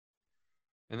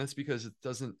 And that's because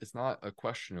it's not a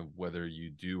question of whether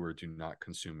you do or do not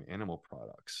consume animal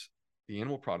products. The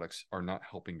animal products are not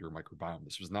helping your microbiome.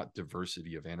 This was not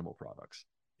diversity of animal products.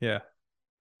 Yeah.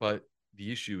 But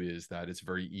the issue is that it's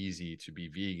very easy to be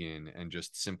vegan and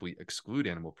just simply exclude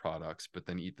animal products, but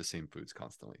then eat the same foods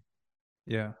constantly.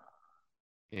 Yeah.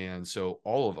 And so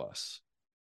all of us,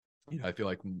 I feel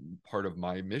like part of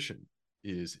my mission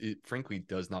is it frankly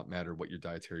does not matter what your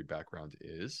dietary background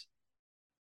is.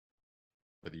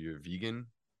 Whether you're vegan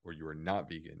or you are not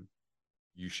vegan,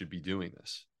 you should be doing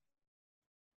this.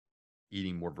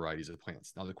 Eating more varieties of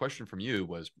plants. Now, the question from you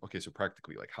was, okay, so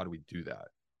practically, like, how do we do that?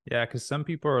 Yeah, because some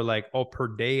people are like, oh, per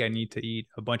day, I need to eat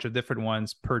a bunch of different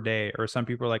ones per day. Or some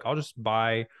people are like, I'll just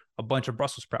buy a bunch of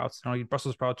Brussels sprouts and I'll eat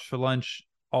Brussels sprouts for lunch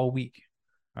all week.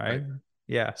 Right?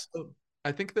 Yeah. So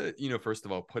I think that, first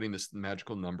of all, putting this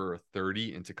magical number of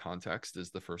 30 into context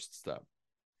is the first step.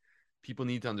 People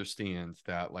need to understand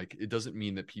that, like, it doesn't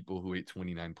mean that people who ate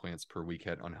 29 plants per week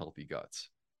had unhealthy guts.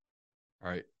 All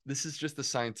right. This is just a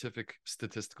scientific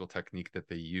statistical technique that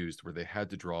they used where they had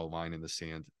to draw a line in the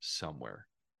sand somewhere.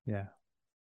 Yeah.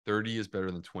 30 is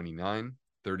better than 29.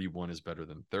 31 is better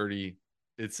than 30.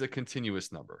 It's a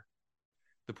continuous number.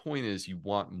 The point is you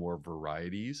want more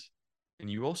varieties And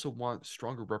you also want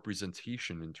stronger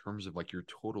representation in terms of like your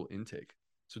total intake.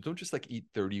 So don't just like eat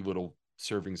 30 little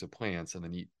servings of plants and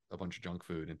then eat a bunch of junk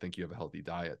food and think you have a healthy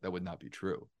diet. That would not be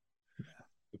true.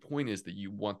 The point is that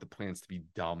you want the plants to be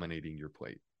dominating your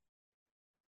plate.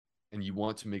 And you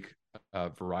want to make a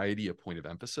variety a point of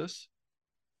emphasis.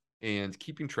 And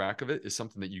keeping track of it is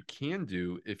something that you can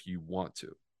do if you want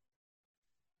to.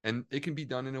 And it can be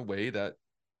done in a way that,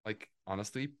 like,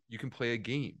 honestly, you can play a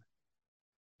game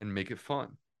and make it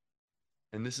fun.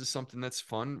 And this is something that's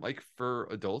fun, like for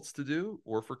adults to do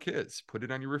or for kids. Put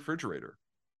it on your refrigerator,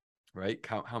 right?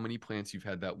 Count how many plants you've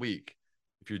had that week.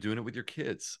 If you're doing it with your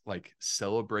kids, like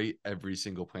celebrate every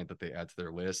single plant that they add to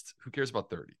their list. Who cares about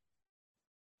 30?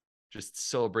 Just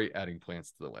celebrate adding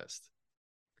plants to the list.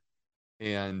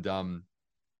 And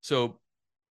so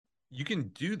you can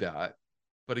do that.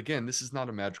 But again, this is not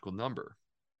a magical number.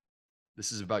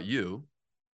 This is about you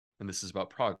and this is about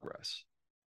progress.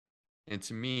 And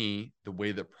to me, the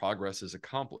way that progress is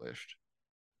accomplished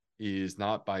is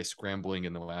not by scrambling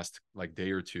in the last like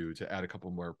day or two to add a couple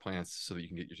more plants so that you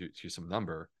can get to some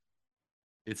number.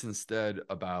 It's instead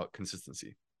about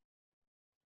consistency.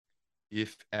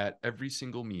 If at every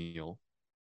single meal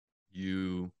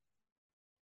you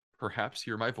perhaps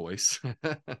hear my voice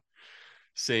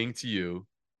saying to you,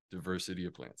 diversity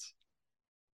of plants.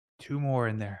 2 more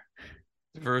in there.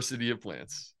 Diversity of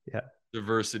plants. Yeah.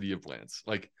 Diversity of plants.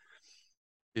 Like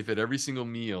if at every single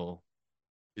meal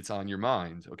it's on your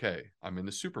mind, okay, I'm in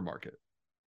the supermarket,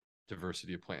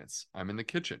 diversity of plants. I'm in the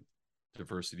kitchen,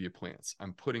 diversity of plants.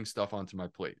 I'm putting stuff onto my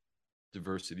plate,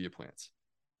 diversity of plants.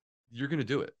 You're going to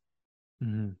do it.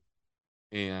 Mm-hmm.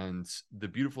 And the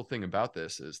beautiful thing about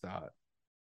this is that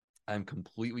I'm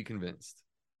completely convinced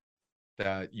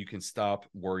that you can stop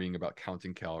worrying about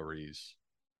counting calories,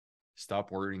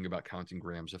 stop worrying about counting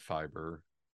grams of fiber.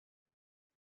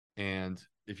 And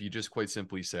if you just quite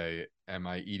simply say, am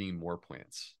I eating more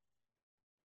plants?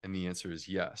 And the answer is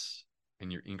yes,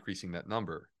 and you're increasing that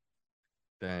number,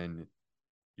 then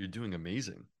you're doing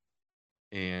amazing.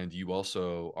 And you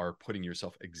also are putting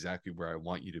yourself exactly where I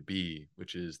want you to be,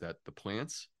 which is that the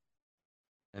plants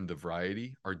and the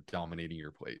variety are dominating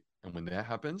your plate. And when that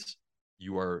happens,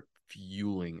 you are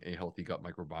fueling a healthy gut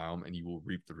microbiome and you will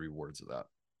reap the rewards of that.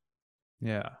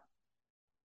 Yeah.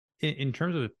 In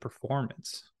terms of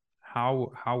performance,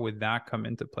 how would that come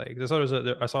into play? Because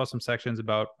I saw some sections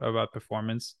about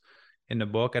performance in the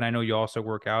book, and I know you also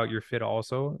work out, you're fit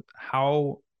also.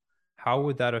 How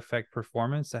would that affect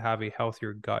performance to have a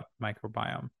healthier gut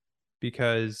microbiome?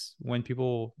 Because when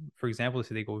people, for example,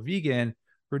 say they go vegan,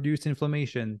 reduced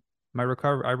inflammation, I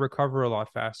recover a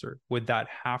lot faster. Would that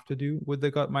have to do with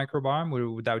the gut microbiome, or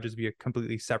would that just be a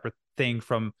completely separate thing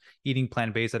from eating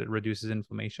plant-based that it reduces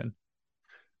inflammation?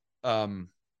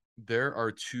 There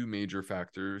are two major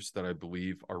factors that I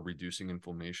believe are reducing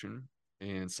inflammation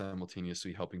and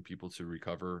simultaneously helping people to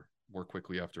recover more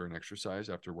quickly after an exercise,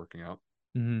 after working out.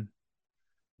 Mm-hmm.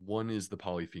 One is the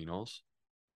polyphenols.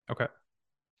 Okay.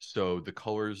 So the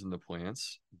colors in the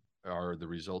plants are the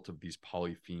result of these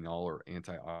polyphenol or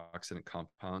antioxidant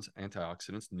compounds.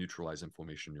 Antioxidants neutralize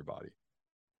inflammation in your body.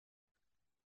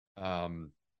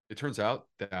 It turns out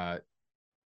that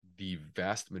the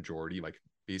vast majority, like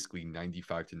basically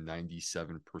 95 to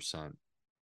 97%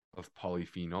 of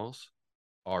polyphenols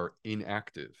are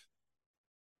inactive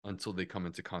until they come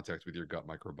into contact with your gut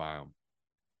microbiome.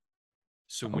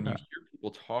 So when Okay. you hear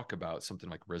people talk about something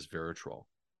like resveratrol,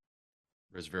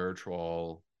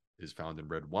 resveratrol is found in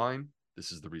red wine.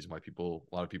 This is the reason why a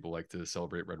lot of people like to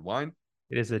celebrate red wine.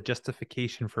 It is a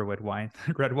justification for red wine.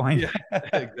 Red wine. Yeah,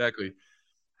 exactly.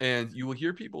 And you will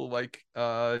hear people like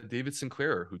David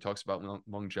Sinclair, who talks about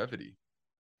longevity.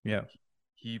 Yeah.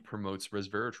 He promotes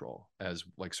resveratrol as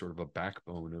like sort of a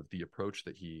backbone of the approach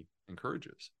that he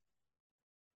encourages.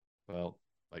 Well,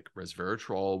 like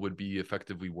resveratrol would be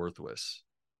effectively worthless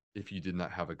if you did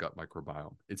not have a gut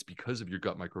microbiome. It's because of your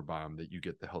gut microbiome that you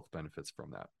get the health benefits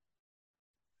from that.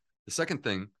 The second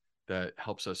thing that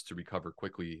helps us to recover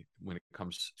quickly when it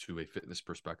comes to a fitness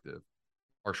perspective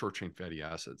are short chain fatty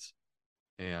acids.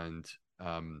 And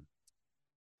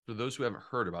for those who haven't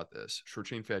heard about this, short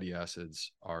chain fatty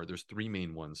acids there's three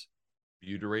main ones: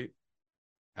 butyrate,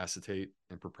 acetate,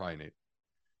 and propionate.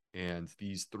 And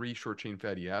these three short chain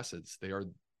fatty acids, they are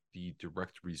the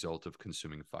direct result of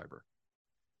consuming fiber.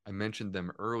 I mentioned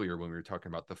them earlier when we were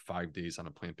talking about the 5 days on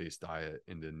a plant-based diet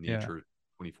in the Yeah. Nature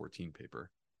 2014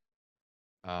 paper.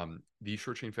 These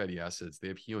short chain fatty acids, they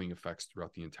have healing effects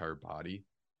throughout the entire body.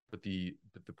 But the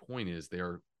point is they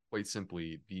are quite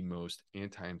simply the most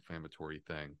anti-inflammatory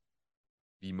thing,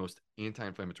 the most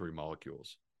anti-inflammatory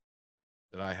molecules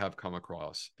that I have come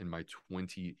across in my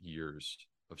 20 years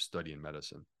of study in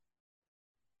medicine.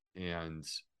 And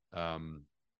um,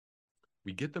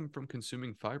 we get them from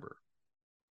consuming fiber.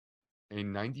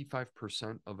 And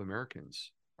 95% of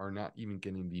Americans are not even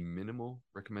getting the minimal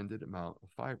recommended amount of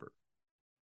fiber.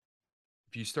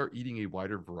 If you start eating a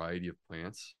wider variety of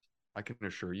plants, I can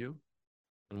assure you,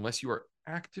 unless you are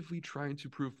actively trying to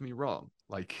prove me wrong,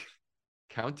 like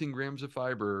counting grams of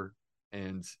fiber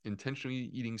and intentionally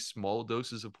eating small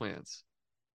doses of plants,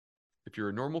 if you're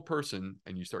a normal person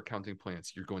and you start counting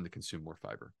plants, you're going to consume more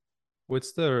fiber.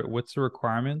 What's the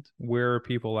requirement? Where are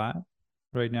people at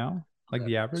right now? Like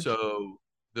Okay. the average? So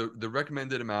the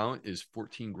recommended amount is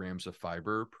 14 grams of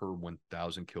fiber per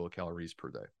 1,000 kilocalories per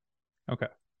day. Okay.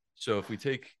 So if we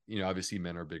take, obviously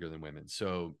men are bigger than women.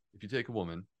 So if you take a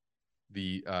woman,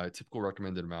 the typical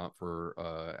recommended amount for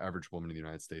average woman in the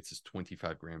United States is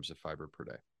 25 grams of fiber per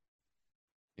day.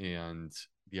 And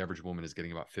the average woman is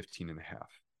getting about 15 and a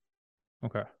half.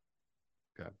 Okay.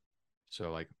 Okay.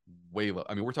 So like way low.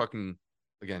 I mean, we're talking,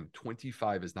 again,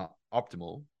 25 is not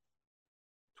optimal.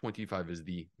 25 is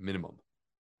the minimum.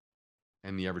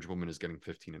 And the average woman is getting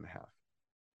 15 and a half.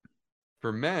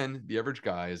 For men, the average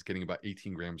guy is getting about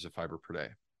 18 grams of fiber per day.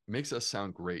 It makes us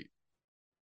sound great.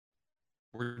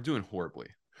 We're doing horribly.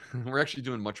 We're actually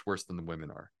doing much worse than the women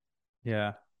are.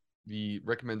 Yeah. The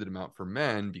recommended amount for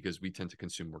men, because we tend to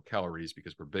consume more calories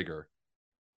because we're bigger,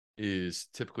 is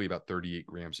typically about 38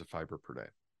 grams of fiber per day.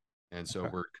 And so Okay.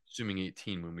 we're consuming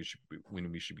 18 when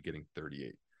we should be getting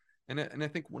 38. And I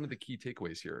think one of the key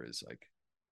takeaways here is like,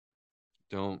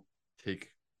 don't take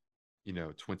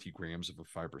 20 grams of a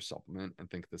fiber supplement and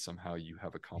think that somehow you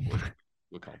have accomplished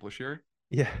to accomplish here.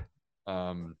 Yeah.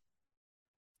 Um,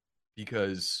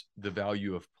 because the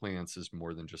value of plants is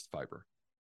more than just fiber.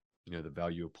 The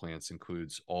value of plants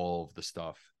includes all of the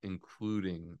stuff,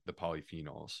 including the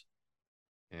polyphenols.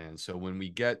 And so when we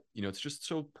get, it's just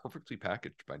so perfectly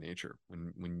packaged by nature.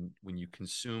 When you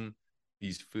consume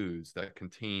these foods that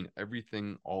contain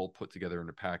everything all put together in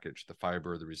a package, the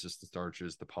fiber, the resistant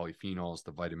starches, the polyphenols,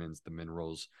 the vitamins, the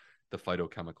minerals, the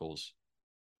phytochemicals,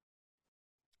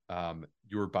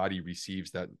 your body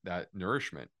receives that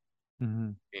nourishment,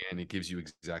 Mm-hmm. and it gives you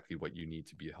exactly what you need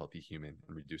to be a healthy human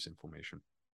and reduce inflammation.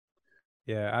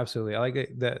 Yeah, absolutely. I like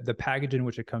it. The package in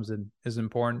which it comes in is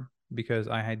important because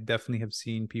definitely have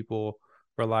seen people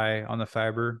rely on the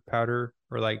fiber powder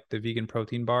or like the vegan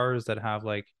protein bars that have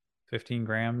like 15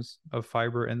 grams of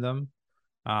fiber in them.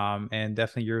 And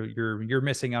definitely you're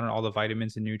missing out on all the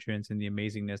vitamins and nutrients and the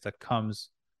amazingness that comes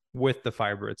with the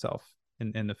fiber itself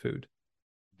in the food.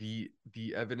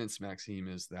 The evidence, Maxime,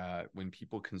 is that when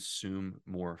people consume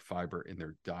more fiber in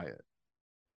their diet,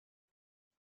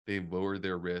 they lower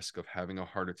their risk of having a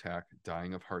heart attack,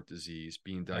 dying of heart disease,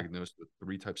 being Yeah. diagnosed with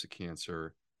 3 types of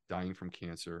cancer, dying from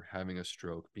cancer, having a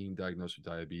stroke, being diagnosed with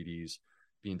diabetes,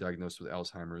 being diagnosed with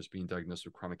Alzheimer's, being diagnosed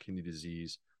with chronic kidney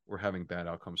disease, or having bad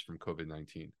outcomes from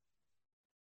COVID-19.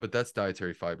 But that's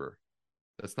dietary fiber.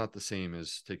 That's not the same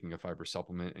as taking a fiber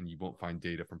supplement, and you won't find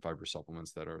data from fiber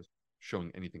supplements that are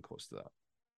showing anything close to that.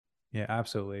 Yeah,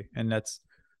 absolutely. And that's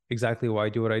exactly why I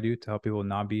do what I do to help people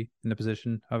not be in the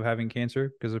position of having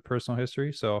cancer because of personal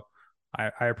history. So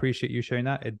I appreciate you sharing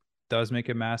that. It does make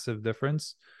a massive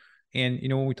difference. And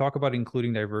when we talk about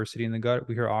including diversity in the gut,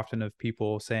 we hear often of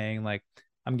people saying like,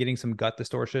 I'm getting some gut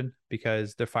distortion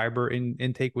because the fiber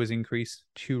intake was increased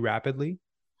too rapidly.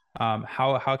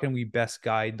 How can we best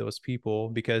guide those people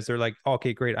because they're like, oh,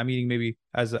 okay, great, I'm eating maybe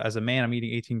as a man, I'm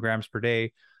eating 18 grams per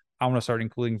day. I want to start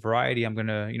including variety. I'm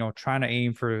gonna trying to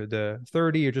aim for the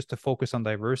 30 or just to focus on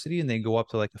diversity, and then go up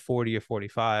to like the 40 or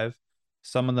 45.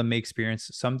 Some of them may experience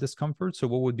some discomfort, so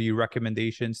what would be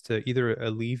recommendations to either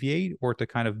alleviate or to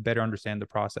kind of better understand the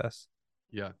process?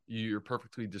 Yeah, you're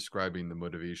perfectly describing the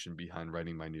motivation behind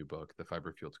writing my new book, The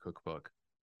Fiber Fueled Cookbook.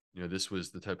 This was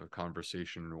the type of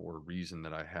conversation or reason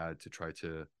that I had to try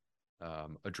to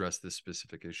address this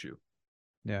specific issue.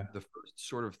 Yeah. The first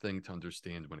sort of thing to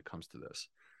understand when it comes to this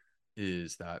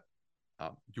is that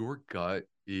your gut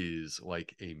is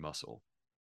like a muscle.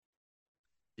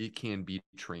 It can be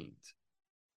trained,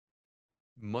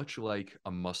 much like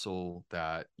a muscle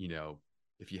that,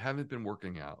 if you haven't been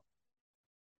working out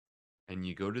and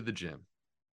you go to the gym,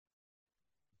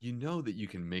 you know that you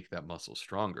can make that muscle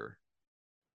stronger,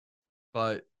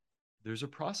 but there's a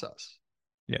process.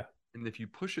 Yeah. And if you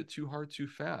push it too hard, too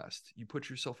fast, you put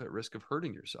yourself at risk of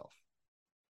hurting yourself.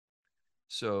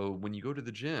 So when you go to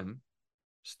the gym,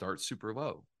 start super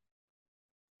low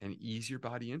and ease your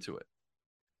body into it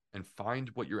and find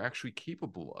what you're actually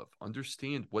capable of.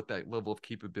 Understand what that level of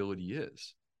capability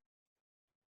is.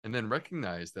 And then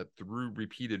recognize that through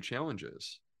repeated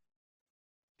challenges,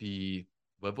 the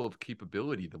level of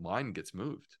capability, the line gets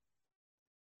moved.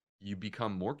 You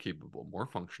become more capable, more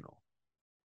functional.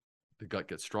 The gut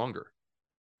gets stronger,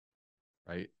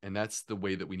 right? And that's the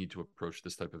way that we need to approach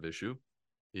this type of issue,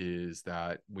 is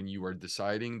that when you are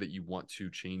deciding that you want to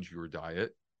change your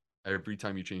diet, every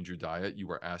time you change your diet, you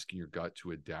are asking your gut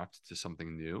to adapt to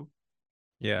something new.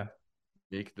 Yeah.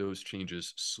 Make those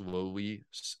changes slowly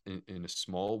in a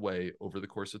small way over the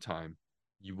course of time.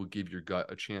 You will give your gut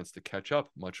a chance to catch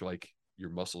up, much like your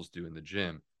muscles do in the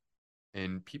gym.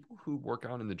 And people who work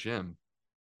out in the gym,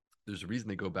 there's a reason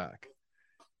they go back.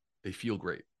 They feel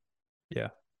great. Yeah.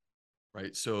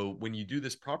 Right. So when you do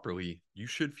this properly, you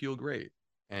should feel great.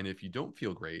 And if you don't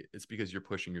feel great, it's because you're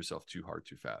pushing yourself too hard,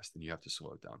 too fast, and you have to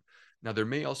slow it down. Now, there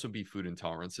may also be food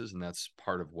intolerances, and that's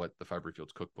part of what the Fiber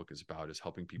Fields Cookbook is about, is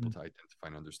helping people to identify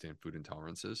and understand food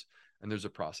intolerances. And there's a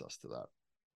process to that.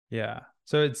 Yeah.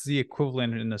 So it's the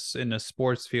equivalent in a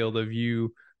sports field of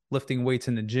you lifting weights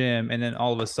in the gym and then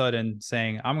all of a sudden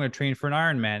saying, I'm going to train for an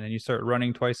Ironman, and you start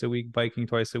running twice a week, biking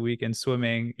twice a week, and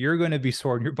swimming. You're going to be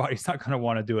sore and your body's not going to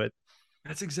want to do it.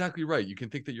 That's exactly right. You can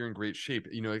think that you're in great shape.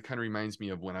 You know, it kind of reminds me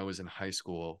of when I was in high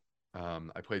school.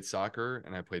 I played soccer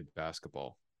and I played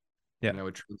basketball. Yeah. And I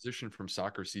would transition from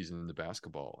soccer season into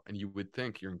basketball. And you would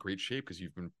think you're in great shape because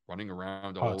you've been running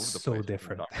around Oh, all it's over the so place.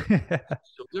 different.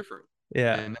 So different.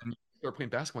 Yeah. And then you start playing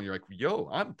basketball and you're like, yo,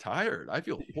 I'm tired. I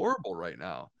feel horrible right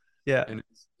now. Yeah. And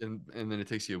then it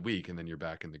takes you a week and then you're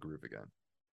back in the groove again.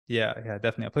 Yeah. Yeah.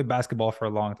 Definitely. I played basketball for a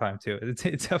long time too. It's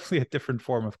definitely a different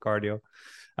form of cardio.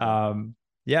 Yeah.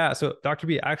 Yeah. So Dr.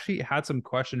 B, I actually had some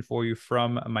question for you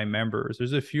from my members.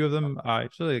 There's a few of them,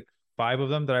 actually like 5 of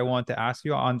them that I want to ask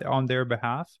you on their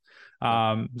behalf.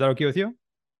 Okay. Is that okay with you?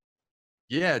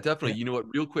 Yeah, definitely. Yeah. You know what?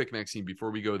 Real quick, Maxine, before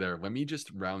we go there, let me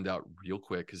just round out real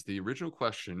quick because the original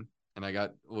question, and I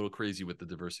got a little crazy with the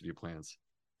diversity of plants.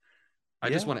 I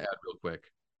just Yeah. want to add real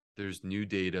quick. There's new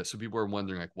data. So people are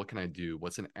wondering, like, what can I do?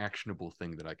 What's an actionable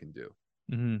thing that I can do?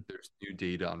 Mm-hmm. There's new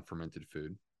data on fermented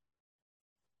food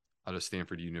out of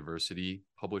Stanford University,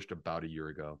 published about a year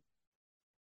ago.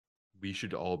 We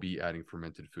should all be adding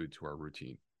fermented food to our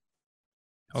routine.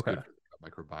 It's Okay. good for the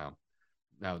microbiome.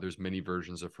 Now, there's many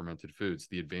versions of fermented foods.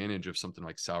 The advantage of something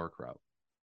like sauerkraut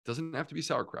doesn't have to be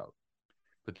sauerkraut,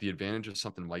 but the advantage of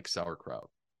something like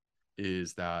sauerkraut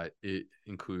is that it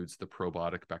includes the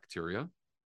probiotic bacteria,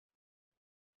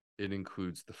 it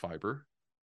includes the fiber,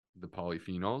 the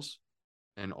polyphenols,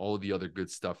 and all the other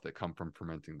good stuff that come from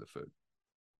fermenting the food.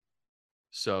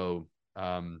 So,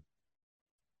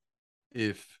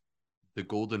 if the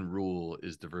golden rule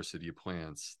is diversity of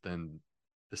plants, then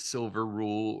the silver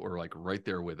rule, or like right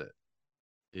there with it,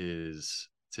 is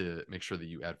to make sure that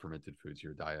you add fermented food to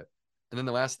your diet. And then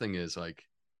the last thing is, like,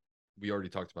 we already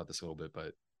talked about this a little bit,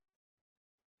 but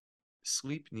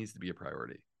sleep needs to be a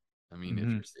priority. I mean, if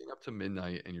Mm-hmm. you're staying up to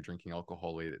midnight and you're drinking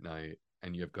alcohol late at night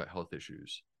and you have gut health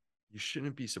issues, you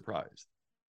shouldn't be surprised.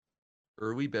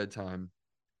 Early bedtime,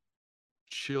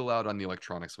 chill out on the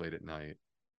electronics late at night.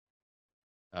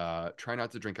 Try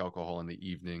not to drink alcohol in the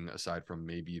evening, aside from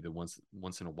maybe the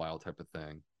once in a while type of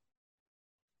thing.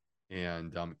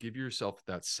 And give yourself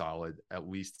that solid at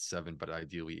least 7, but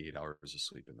ideally 8 hours of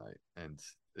sleep a night. And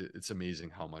it's amazing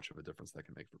how much of a difference that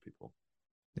can make for people.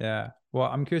 Yeah. Well,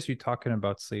 I'm curious you talking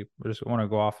about sleep. I just want to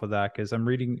go off of that because I'm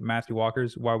reading Matthew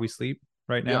Walker's Why We Sleep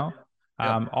right Yeah, now.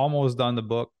 yeah. Almost done the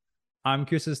book. I'm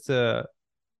curious as to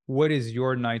what is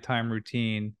your nighttime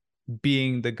routine,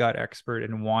 being the gut expert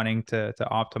and wanting to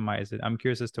optimize it. I'm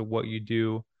curious as to what you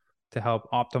do to help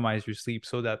optimize your sleep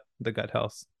so that the gut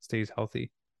health stays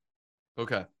healthy.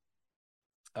 Okay.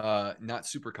 Not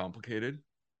super complicated.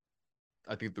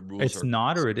 I think the rules It's are pretty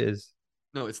not, or it simple. is.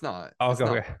 No, it's not. Okay, It's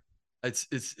not. okay.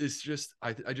 It's just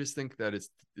I just think that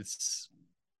it's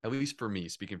at least for me,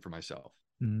 speaking for myself,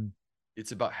 Mm,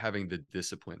 it's about having the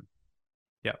discipline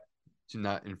yeah. to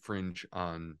not infringe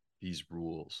on these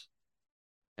rules.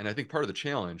 And I think part of the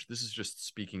challenge, this is just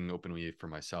speaking openly for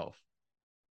myself.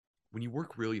 When you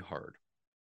work really hard,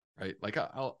 right? Like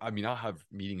I'll have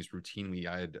meetings routinely.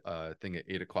 I had a thing at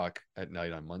 8 o'clock at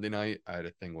night on Monday night. I had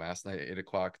a thing last night at 8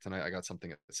 o'clock. Tonight I got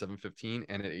something at 7:15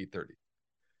 and at 8:30.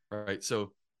 Right.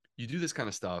 So you do this kind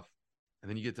of stuff, and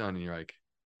then you get done and you're like,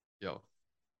 yo,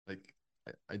 like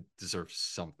I deserve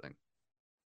something.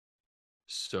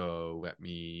 So let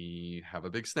me have a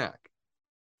big snack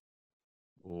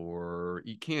or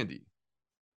eat candy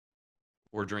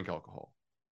or drink alcohol.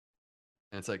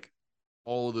 And it's like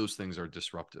all of those things are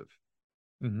disruptive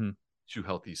Hmm. to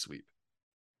healthy sleep.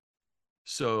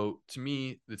 So to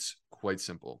me, it's quite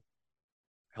simple.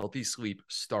 Healthy sleep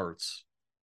starts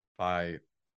by,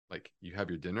 like, you have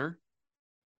your dinner,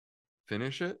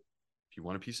 finish it, If you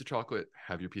want a piece of chocolate,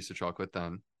 have your piece of chocolate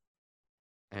then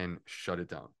and shut it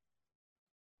down.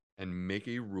 And make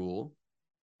a rule.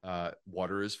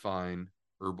 Water is fine,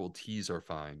 herbal teas are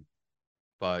fine,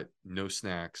 but no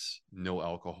snacks, no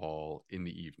alcohol in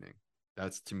the evening.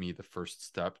 That's to me the first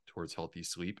step towards healthy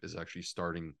sleep is actually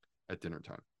starting at dinner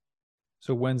time.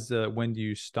 So when do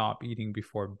you stop eating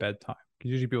before bedtime?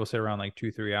 Because usually people say around like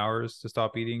 2-3 hours to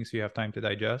stop eating, so you have time to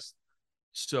digest.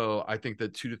 So I think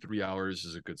that 2 to 3 hours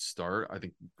is a good start. I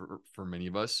think for many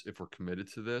of us, if we're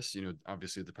committed to this,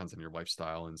 obviously it depends on your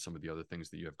lifestyle and some of the other things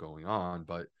that you have going on.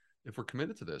 But if we're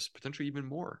committed to this, potentially even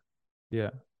more, Yeah.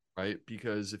 right?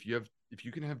 Because if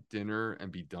you can have dinner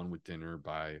and be done with dinner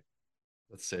by,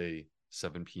 let's say,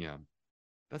 7 p.m.,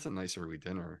 that's a nice early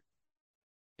dinner.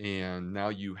 And now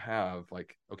you have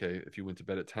like, okay, if you went to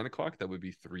bed at 10 o'clock, that would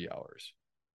be 3 hours,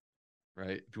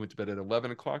 right? If you went to bed at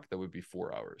 11 o'clock, that would be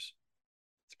 4 hours.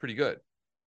 It's pretty good.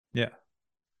 Yeah.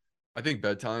 I think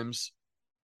bedtimes,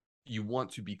 you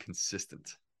want to be consistent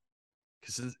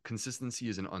because consistency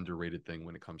is an underrated thing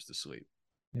when it comes to sleep.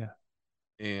 Yeah.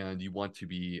 And you want to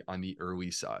be on the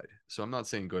early side. So I'm not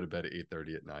saying go to bed at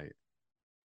 8:30 at night.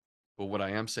 But what I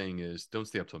am saying is don't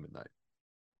stay up till midnight.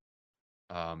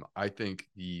 I think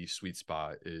the sweet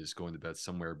spot is going to bed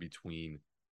somewhere between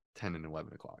 10 and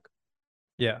 11 o'clock.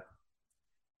 Yeah.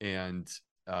 And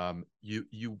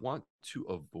you want to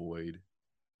avoid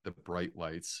the bright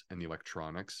lights and the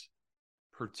electronics,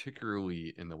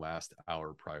 particularly in the last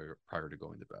hour prior to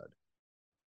going to bed,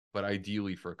 but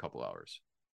ideally for a couple hours.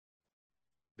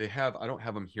 I don't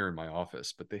have them here in my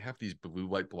office, but they have these blue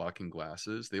light blocking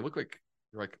glasses. They look like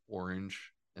they're like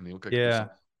orange and they look like they're Yeah.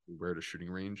 something you wear at a shooting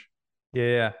range. Yeah.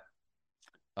 Yeah.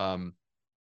 Um,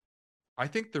 I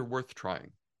think they're worth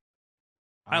trying.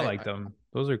 I I, like I them.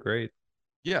 Those are great.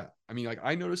 yeah, I mean, like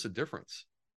I notice a difference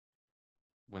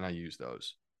when I use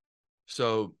those.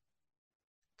 So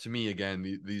to me,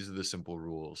 again, these are the simple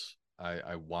rules.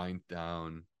 I wind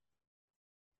down.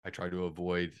 I try to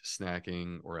avoid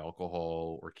snacking or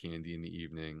alcohol or candy in the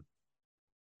evening.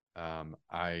 I'm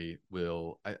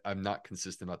not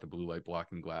consistent about the blue light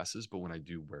blocking glasses, but when I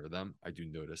do wear them, I do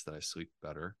notice that I sleep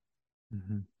better.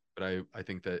 Mm-hmm. But I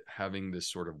think that having this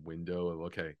sort of window of,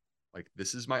 okay, like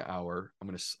this is my hour. I'm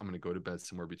gonna go to bed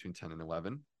somewhere between 10 and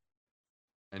 11.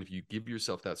 And if you give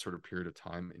yourself that sort of period of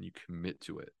time and you commit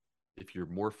to it, if you're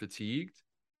more fatigued,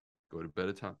 go to bed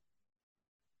at 10.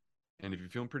 And if you're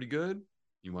feeling pretty good,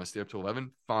 you want to stay up to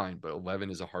 11, fine, but 11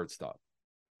 is a hard stop.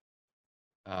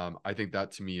 I think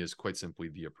that to me is quite simply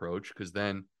the approach because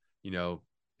then, you know,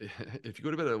 if you go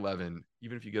to bed at 11,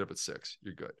 even if you get up at 6,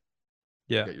 you're good.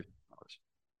 You Yeah. got your hours.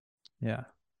 Yeah.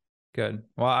 Good.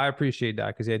 Well, I appreciate that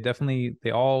because yeah, definitely they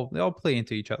all play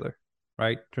into each other,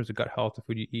 right? In terms of gut health, the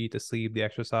food you eat, the sleep, the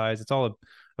exercise. It's all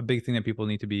a big thing that people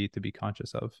need to be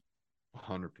conscious of.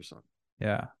 100%.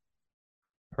 Yeah.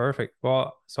 Perfect.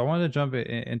 Well, so I wanted to jump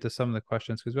into some of the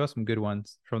questions because we have some good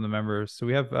ones from the members. So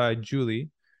we have Julie.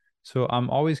 So I'm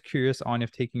always curious on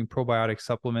if taking probiotic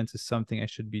supplements is something I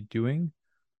should be doing.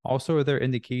 Also, are there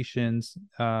indications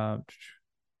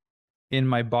in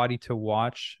my body to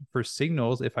watch for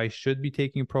signals if I should be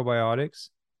taking probiotics?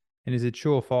 And is it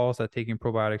true or false that taking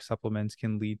probiotic supplements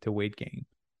can lead to weight gain?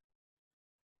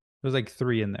 There's like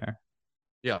three in there.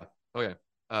 Yeah. Okay.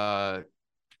 Uh,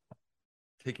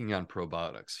 Taking on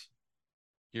probiotics.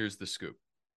 Here's the scoop.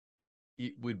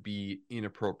 It would be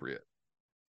inappropriate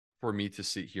for me to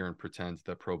sit here and pretend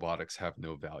that probiotics have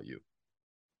no value.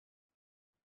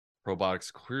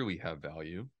 Probiotics clearly have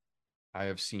value. I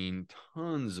have seen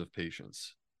tons of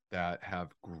patients that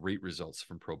have great results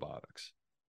from probiotics.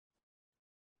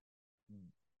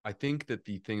 I think that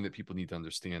the thing that people need to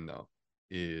understand, though,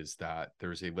 is that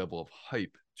there's a level of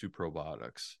hype to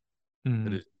probiotics that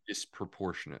Mm, is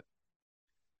disproportionate.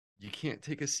 You can't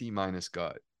take a C-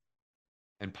 gut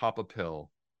and pop a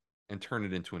pill and turn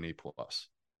it into an A plus.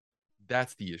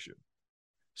 That's the issue.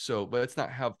 So let's not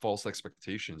have false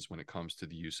expectations when it comes to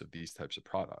the use of these types of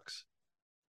products.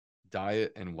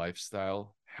 Diet and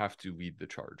lifestyle have to lead the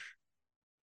charge.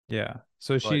 yeah.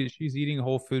 So But she's eating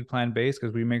whole food plant based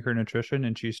because we make her nutrition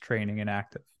and she's training and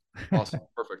active. awesome,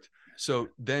 perfect. So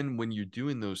then when you're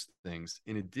doing those things,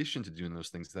 in addition to doing those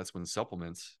things, that's when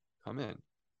supplements come in.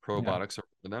 Yeah. Probiotics are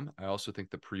one of them. I also think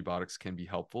the prebiotics can be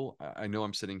helpful. I know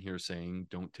I'm sitting here saying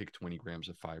don't take 20 grams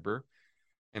of fiber,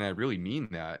 and I really mean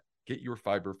that. Get your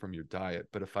fiber from your diet,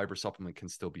 but a fiber supplement can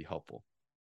still be helpful.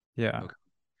 Yeah. Okay.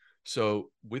 So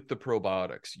with the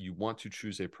probiotics, you want to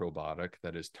choose a probiotic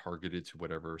that is targeted to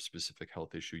whatever specific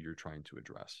health issue you're trying to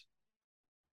address.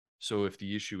 So if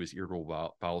the issue is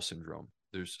irritable bowel syndrome,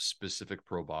 there's specific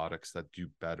probiotics that do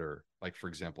better. Like for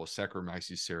example,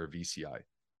 Saccharomyces cerevisiae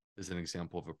is an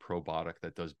example of a probiotic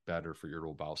that does better for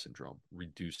irritable bowel syndrome,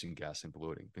 reducing gas and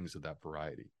bloating, things of that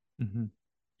variety. Mm-hmm.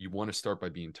 You want to start by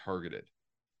being targeted,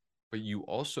 but you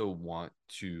also want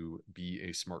to be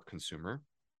a smart consumer,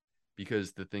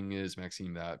 because the thing is,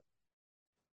 Maxime, that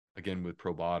again, with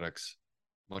probiotics,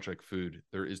 much like food,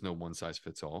 there is no one size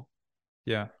fits all.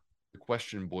 Yeah. The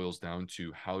question boils down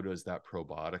to, how does that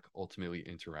probiotic ultimately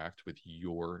interact with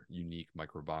your unique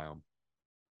microbiome?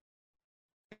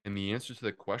 And the answer to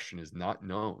that question is not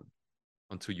known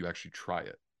until you actually try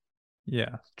it.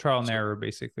 Yeah. Trial and So, error,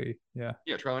 basically. Yeah.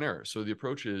 yeah, trial and error. So the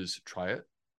approach is try it,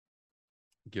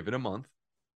 give it a month,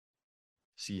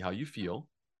 see how you feel.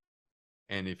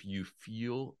 And if you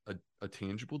feel a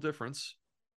tangible difference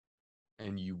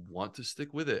and you want to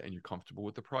stick with it and you're comfortable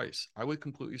with the price, I would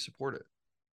completely support it.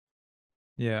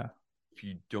 Yeah. If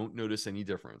you don't notice any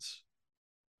difference,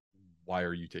 why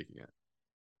are you taking it?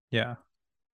 Yeah.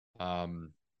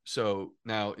 So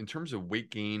now, in terms of weight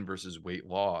gain versus weight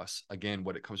loss, again,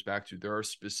 what it comes back to, there are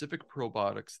specific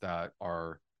probiotics that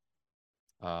are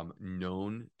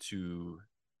known to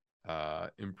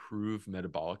improve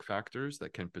metabolic factors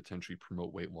that can potentially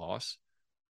promote weight loss.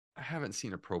 I haven't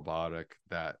seen a probiotic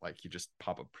that like you just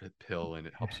pop a pill and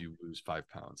it helps you lose 5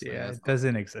 pounds. I mean, Yeah. that's It not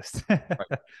doesn't exist.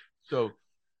 right. So,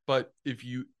 but if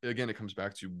you, again, it comes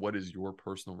back to what is your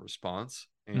personal response.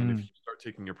 And if Mm. you start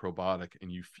taking a probiotic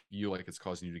and you feel like it's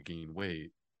causing you to gain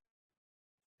weight,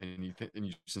 and and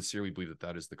you sincerely believe that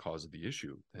that is the cause of the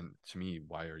issue, then to me,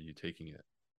 why are you taking it?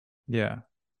 Yeah.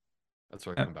 That's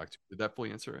what I Uh, come back to. Did that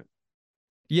fully answer it?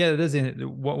 Yeah, it doesn't.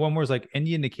 One more is like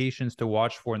any indications to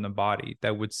watch for in the body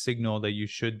that would signal that you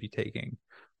should be taking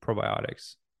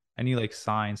probiotics. Any like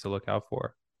signs to look out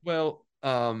for? Well,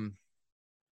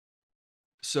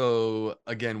 so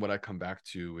again, what I come back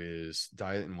to is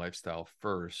diet and lifestyle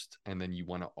first, and then you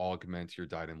want to augment your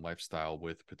diet and lifestyle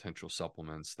with potential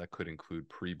supplements that could include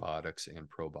prebiotics and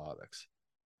probiotics.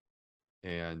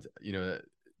 And,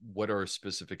 what are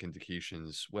specific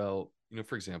indications? Well,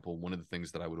 for example, one of the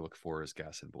things that I would look for is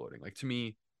gas and bloating. Like to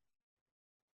me,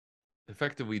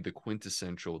 effectively, the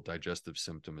quintessential digestive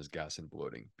symptom is gas and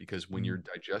bloating, because when your Mm.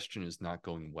 digestion is not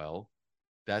going well,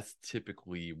 that's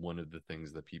typically one of the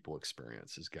things that people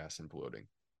experience is gas and bloating.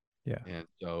 Yeah. And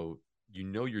so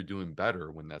you're doing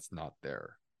better when that's not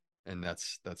there. And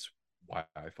that's why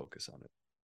I focus on it.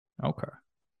 Okay.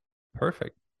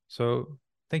 Perfect. So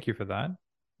thank you for that.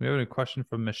 We have a question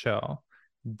from Michelle.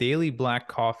 Daily black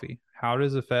coffee. How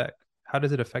does it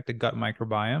affect the gut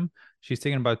microbiome? She's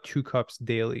taking about 2 cups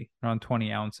daily, around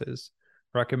 20 ounces.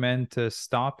 Recommend to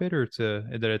stop it or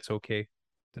that it's okay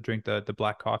to drink the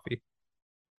black coffee?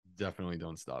 Definitely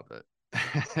don't stop it.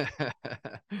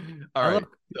 All I love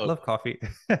right. So, love coffee.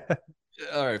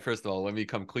 all right, first of all, let me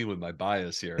come clean with my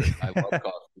bias here. I love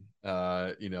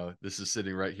coffee. This is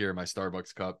sitting right here, my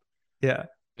Starbucks cup, Yeah.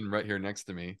 and right here next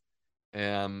to me.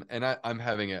 And I'm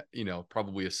having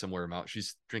probably a similar amount.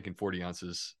 She's drinking 40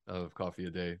 ounces of coffee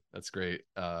a day. That's great.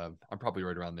 I'm probably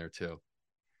right around there too.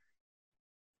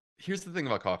 Here's the thing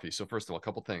about coffee. So first of all, a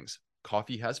couple things.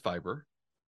 Coffee has fiber.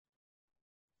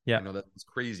 Yeah. I know that's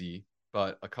crazy,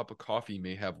 but a cup of coffee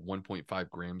may have 1.5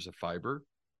 grams of fiber.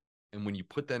 And when you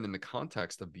put that in the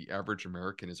context of the average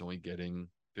American is only getting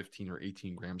 15 or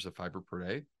 18 grams of fiber per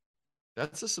day,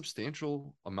 that's a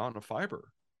substantial amount of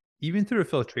fiber. Even through a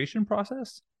filtration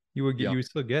process, Yeah. you would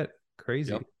still get Yep.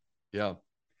 crazy. Yeah.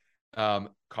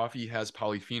 Coffee has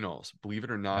polyphenols. Believe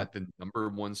it or Yeah. not, the number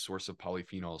one source of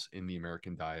polyphenols in the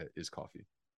American diet is coffee.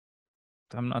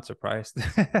 I'm not surprised.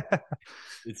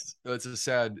 It's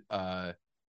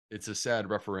a sad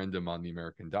referendum on the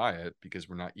American diet, because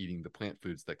we're not eating the plant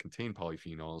foods that contain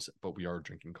polyphenols, but we are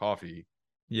drinking coffee,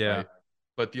 Yeah. right?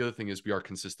 But the other thing is we are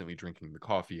consistently drinking the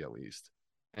coffee at least.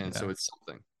 And Yeah. so it's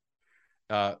something.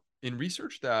 In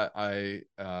research that I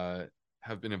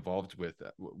have been involved with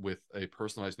a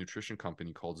personalized nutrition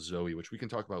company called Zoe, which we can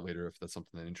talk about later if that's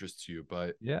something that interests you.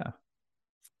 But Yeah.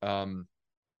 um,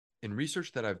 in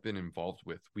research that I've been involved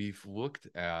with, we've looked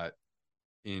at,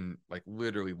 in like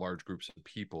literally large groups of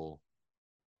people,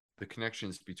 the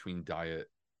connections between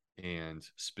diet and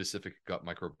specific gut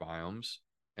microbiomes,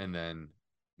 and then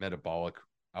metabolic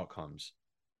outcomes.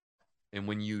 And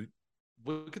when you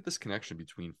look at this connection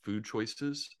between food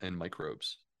choices and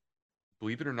microbes,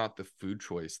 believe it or not, the food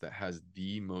choice that has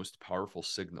the most powerful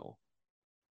signal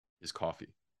is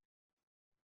coffee.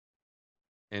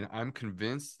 And I'm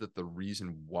convinced that the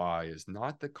reason why is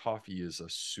not that coffee is a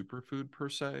superfood per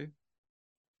se.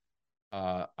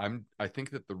 I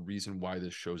think that the reason why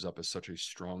this shows up as such a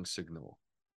strong signal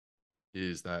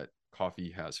is that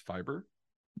coffee has fiber,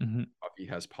 Hmm. coffee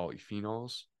has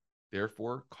polyphenols.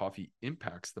 Therefore, coffee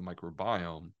impacts the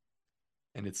microbiome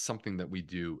and it's something that we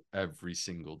do every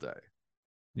single day,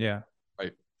 Yeah.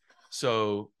 right?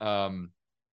 So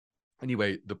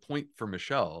anyway, the point for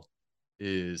Michelle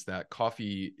is that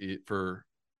for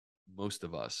most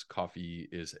of us, coffee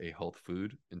is a health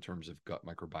food in terms of gut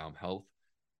microbiome health.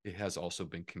 It has also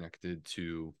been connected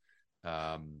to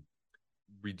um,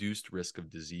 reduced risk of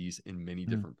disease in many Mm.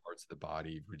 different parts of the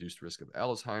body, reduced risk of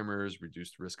Alzheimer's,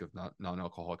 reduced risk of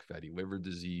non-alcoholic fatty liver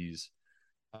disease,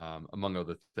 among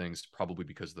other things, probably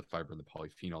because of the fiber and the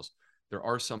polyphenols. There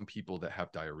are some people that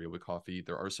have diarrhea with coffee.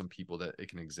 There are some people that it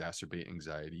can exacerbate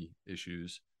anxiety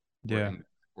issues or Yeah.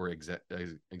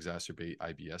 exacerbate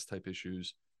IBS type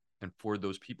issues. And for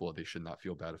those people, they should not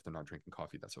feel bad if they're not drinking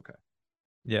coffee. That's okay.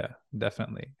 Yeah,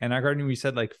 definitely. And I already we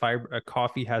said like fiber,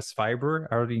 coffee has fiber.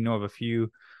 I already know of a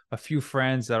few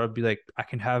friends that would be like, I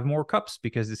can have more cups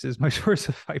because this is my source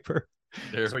of fiber.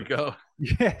 There So we go.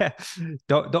 yeah,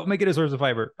 don't make it a source of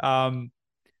fiber.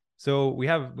 So we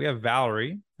have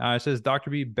Valerie. It says, Dr.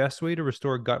 B, best way to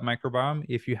restore gut microbiome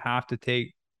if you have to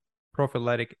take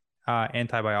prophylactic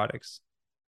antibiotics.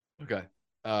 Okay.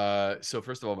 So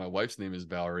first of all, my wife's name is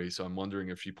Valerie, so I'm wondering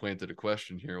if she planted a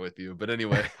question here with you. But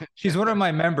anyway, She's one of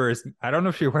my members. I don't know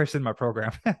if she works in my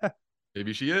program.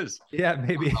 maybe she is. Yeah,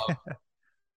 maybe.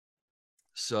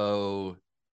 So,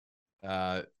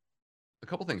 uh, a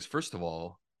couple things. First of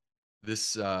all,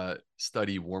 this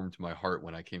study warmed my heart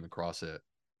when I came across it.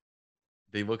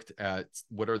 They looked at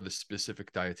what are the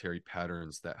specific dietary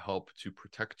patterns that help to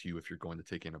protect you if you're going to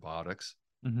take antibiotics.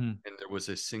 Hmm. And there was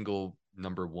a single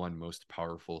number one most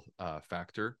powerful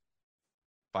factor: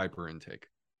 fiber intake.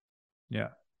 Yeah.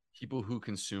 People who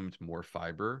consumed more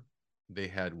fiber, they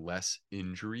had less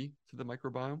injury to the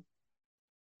microbiome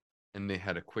and they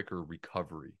had a quicker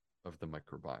recovery of the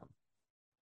microbiome.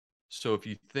 So if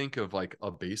you think of like a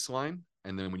baseline,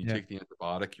 and then when you Yeah. take the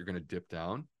antibiotic, you're going to dip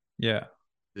down, Yeah.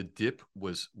 the dip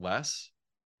was less,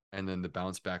 and then the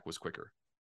bounce back was quicker.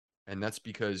 And that's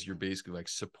because you're basically like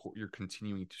you're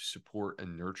continuing to support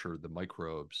and nurture the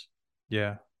microbes,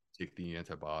 Yeah. take the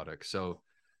antibiotic. So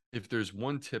if there's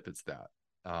one tip, it's that.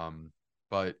 Um,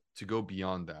 but to go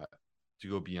beyond that, to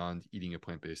go beyond eating a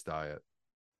plant-based diet,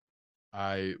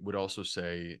 I would also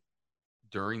say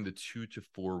during the 2 to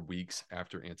 4 weeks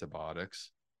after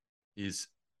antibiotics is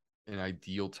an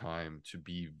ideal time to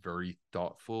be very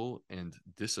thoughtful and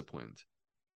disciplined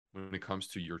when it comes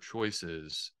to your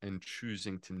choices and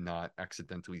choosing to not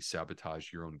accidentally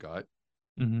sabotage your own gut.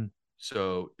 Hmm.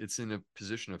 So it's in a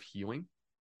position of healing.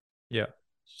 Yeah.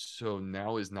 So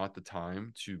now is not the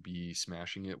time to be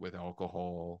smashing it with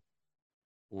alcohol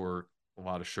or a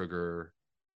lot of sugar,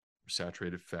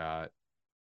 saturated fat.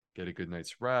 Get a good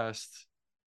night's rest,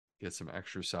 get some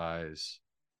exercise,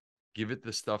 give it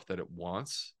the stuff that it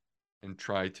wants, and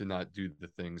try to not do the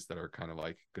things that are kind of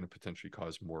like going to potentially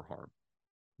cause more harm.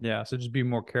 Yeah. So just be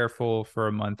more careful for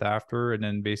a month after, and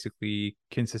then basically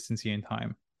consistency in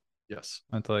time Yes,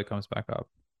 until it comes back up.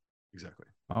 exactly.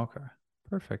 Okay.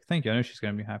 Perfect. Thank you. I know she's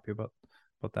gonna be happy about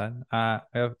that. I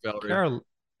have Valerie. Carol.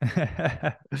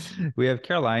 We have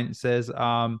Caroline says,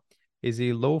 is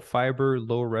a low fiber,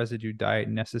 low residue diet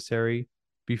necessary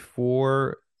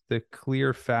before the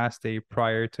clear fast day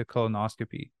prior to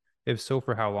colonoscopy? If so,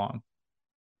 for how long?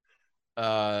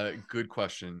 Good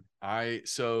question. I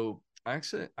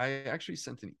actually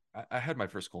sent I had my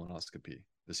first colonoscopy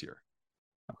this year.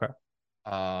 Okay.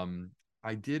 Um,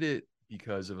 I did it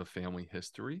because of a family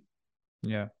history,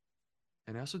 Yeah.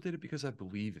 and I also did it because I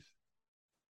believe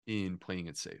in playing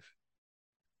it safe.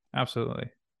 Absolutely.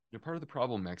 Part of the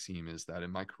problem, Maxime, is that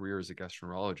in my career as a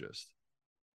gastroenterologist,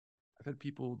 I've had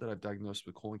people that I've diagnosed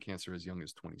with colon cancer as young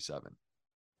as 27.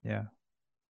 Yeah.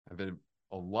 I've had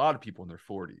a lot of people in their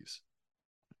 40s.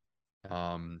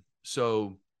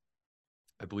 So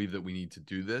I believe that we need to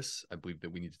do this. I believe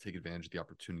that we need to take advantage of the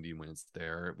opportunity when it's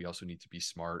there. We also need to be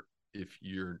smart if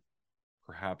you're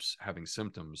perhaps having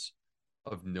symptoms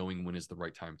of knowing when is the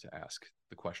right time to ask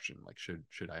the question, like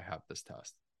should I have this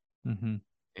test? Mm-hmm.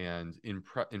 And in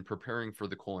preparing for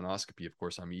the colonoscopy, of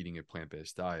course, I'm eating a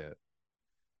plant-based diet.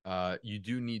 You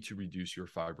do need to reduce your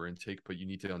fiber intake, but you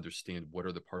need to understand what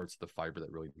are the parts of the fiber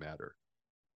that really matter.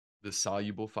 The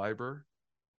soluble fiber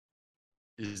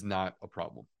is not a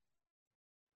problem.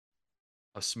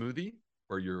 A smoothie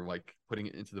where you're like putting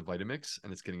it into the Vitamix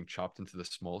and it's getting chopped into the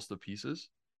smallest of pieces,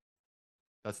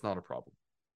 that's not a problem.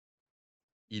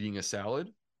 Eating a salad,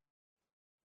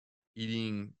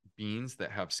 eating beans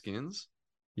that have skins,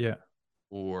 Yeah.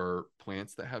 or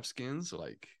plants that have skins,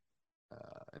 like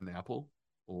an apple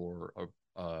or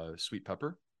a sweet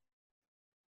pepper,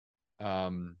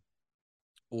 um,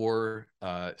 or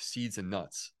seeds and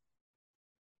nuts.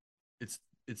 It's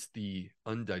it's the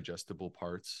undigestible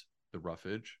parts, the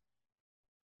roughage,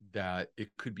 that it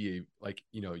could be like,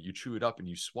 you chew it up and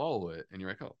you swallow it and you're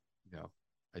like, oh,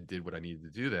 I did what I needed to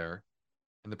do there.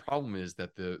 And the problem is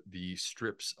that the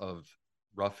strips of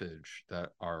roughage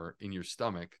that are in your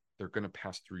stomach, they're going to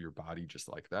pass through your body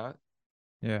just like that.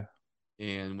 Yeah.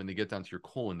 And when they get down to your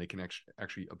colon, they can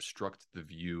actually obstruct the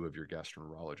view of your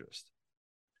gastroenterologist.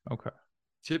 Okay.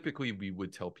 Typically, we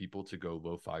would tell people to go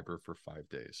low fiber for 5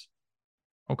 days.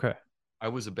 Okay. I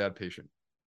was a bad patient.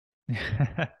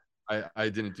 I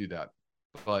didn't do that.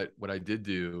 But what I did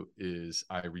do is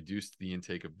I reduced the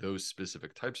intake of those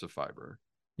specific types of fiber.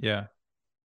 Yeah.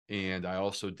 And I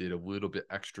also did a little bit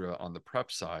extra on the prep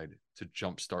side to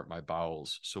jumpstart my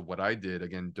bowels. So what I did,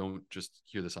 again, don't just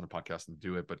hear this on a podcast and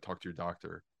do it, but talk to your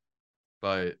doctor.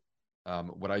 But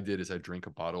what I did is I drank a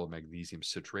bottle of magnesium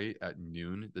citrate at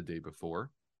noon the day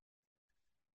before.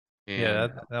 Yeah,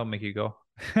 And that'll make you go.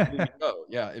 it made me go.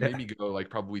 Yeah, it made me go like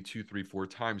probably 2, 3, 4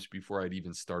 times before I'd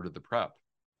even started the prep.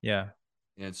 Yeah.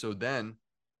 And so then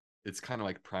it's kind of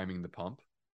like priming the pump.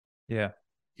 Yeah.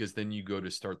 Because then you go to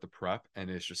start the prep and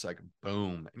it's just like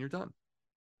boom and you're done.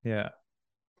 Yeah.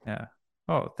 Yeah.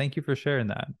 Oh, thank you for sharing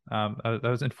that. That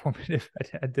was informative.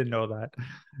 I didn't know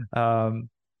that.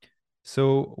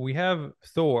 So we have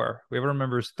Thor. Whoever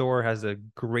remembers Thor has the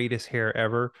greatest hair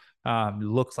ever.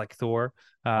 Looks like Thor.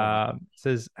 Oh,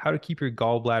 Says how to keep your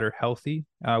gallbladder healthy,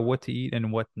 what to eat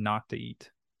and what not to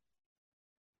eat.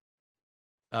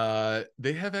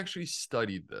 they have actually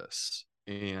studied this.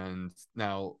 And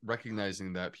now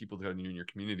recognizing that people that are in your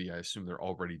community, I assume they're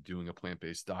already doing a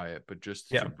plant-based diet, but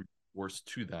just Yeah. to reinforce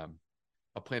to them,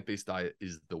 a plant-based diet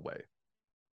is the way.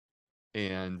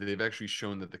 And they've actually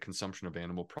shown that the consumption of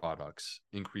animal products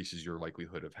increases your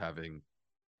likelihood of having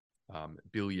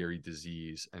biliary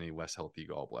disease and a less healthy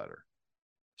gallbladder.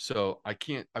 So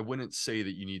I wouldn't say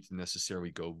that you need to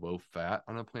necessarily go low fat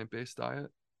on a plant-based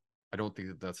diet. I don't think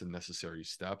that that's a necessary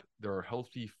step. There are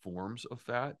healthy forms of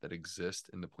fat that exist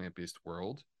in the plant-based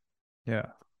world. Yeah.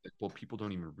 Well, people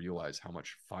don't even realize how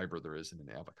much fiber there is in an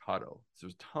avocado.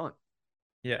 There's a ton.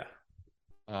 Yeah.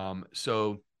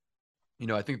 So,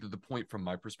 I think that the point from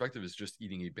my perspective is just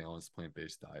eating a balanced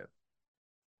plant-based diet.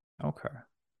 Okay.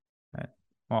 Right.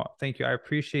 Well, thank you. I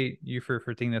appreciate you for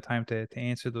taking the time to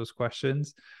answer those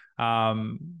questions.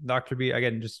 Dr. B,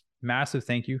 again, just massive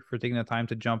thank you for taking the time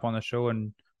to jump on the show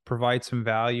and provide some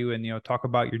value and talk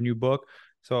about your new book.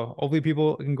 So hopefully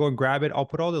people can go and grab it. I'll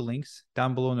put all the links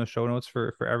down below in the show notes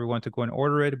for everyone to go and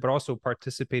order it, but also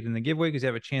participate in the giveaway because you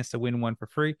have a chance to win one for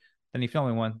free. And if you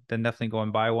only one, then definitely go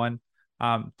and buy one.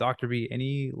 Dr. B,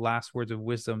 any last words of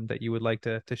wisdom that you would like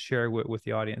to share with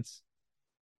the audience?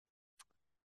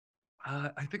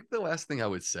 I think the last thing I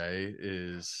would say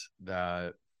is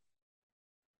that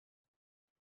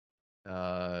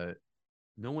no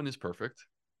one is perfect,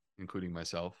 including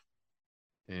myself.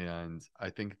 And I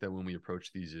think that when we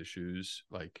approach these issues,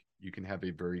 like you can have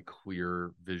a very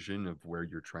clear vision of where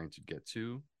you're trying to get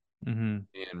to, Mm-hmm.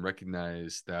 and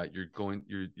recognize that you're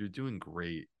doing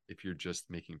great if you're just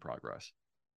making progress.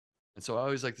 And so I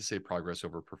always like to say progress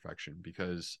over perfection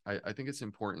because I think it's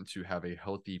important to have a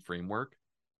healthy framework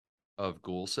of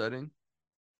goal setting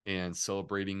and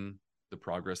celebrating the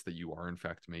progress that you are in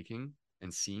fact making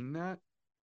and seeing that,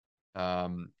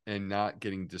 and not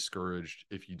getting discouraged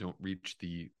if you don't reach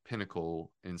the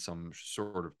pinnacle in some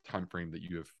sort of time frame that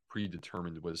you have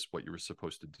predetermined was what you were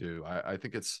supposed to do. I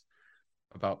think it's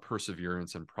about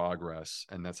perseverance and progress,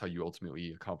 and that's how you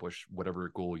ultimately accomplish whatever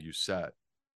goal you set,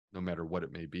 no matter what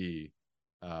it may be.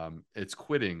 It's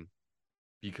quitting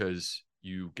because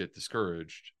you get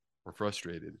discouraged or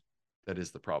frustrated that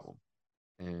is the problem.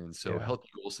 And so Yeah. healthy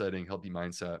goal setting, healthy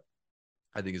mindset,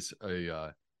 I think is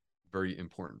a very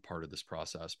important part of this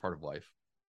process, part of life.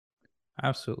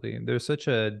 Absolutely. There's such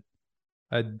a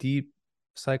deep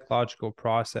psychological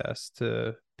process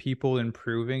to people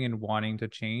improving and wanting to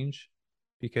change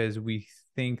because we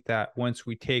think that once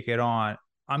we take it on,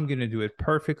 I'm going to do it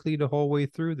perfectly the whole way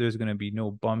through. There's going to be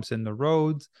no bumps in the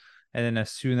roads. And then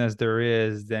as soon as there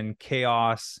is, then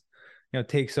chaos,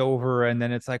 takes over. And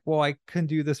then it's like, well, I couldn't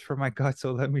do this for my gut.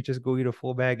 So let me just go eat a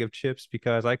full bag of chips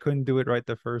because I couldn't do it right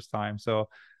the first time. So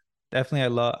definitely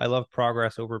I love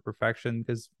progress over perfection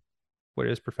because what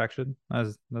is perfection?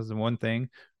 That's the one thing,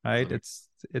 right? It's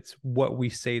what we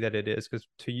say that it is. Because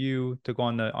to you, to go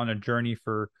on a journey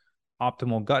for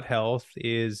optimal gut health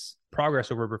is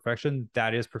progress over perfection.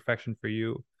 That is perfection for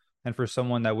you. And for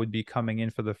someone that would be coming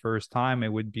in for the first time,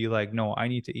 it would be like, no, I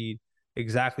need to eat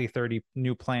exactly 30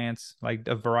 new plants, like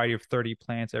a variety of 30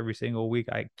 plants every single week.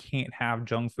 I can't have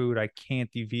junk food. I can't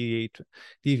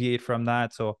deviate from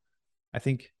that. So I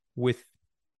think with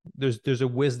there's a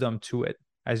wisdom to it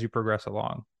as you progress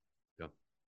along. Yeah.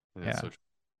 Yeah. So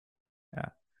yeah.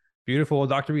 Beautiful. Well,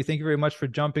 Dr. B, thank you very much for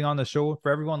jumping on the show.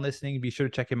 For everyone listening, be sure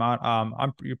to check him out.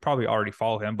 You probably already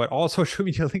follow him, but all social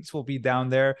media links will be down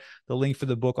there. The link for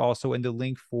the book also, and the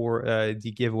link for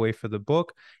the giveaway for the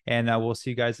book. And we'll see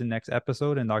you guys in the next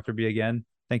episode. And Dr. B, again,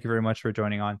 thank you very much for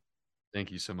joining on.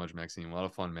 Thank you so much, Maxime. A lot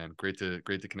of fun, man. Great to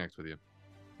connect with you.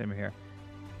 Same here.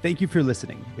 Thank you for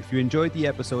listening. If you enjoyed the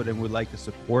episode and would like to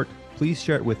support, please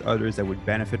share it with others that would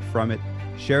benefit from it.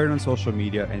 Share it on social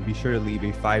media and be sure to leave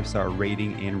a 5-star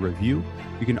rating and review.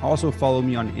 You can also follow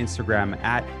me on Instagram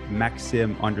at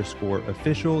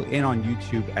Maxim_official and on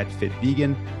YouTube at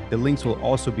FitVegan. The links will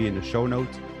also be in the show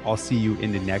notes. I'll see you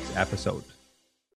in the next episode.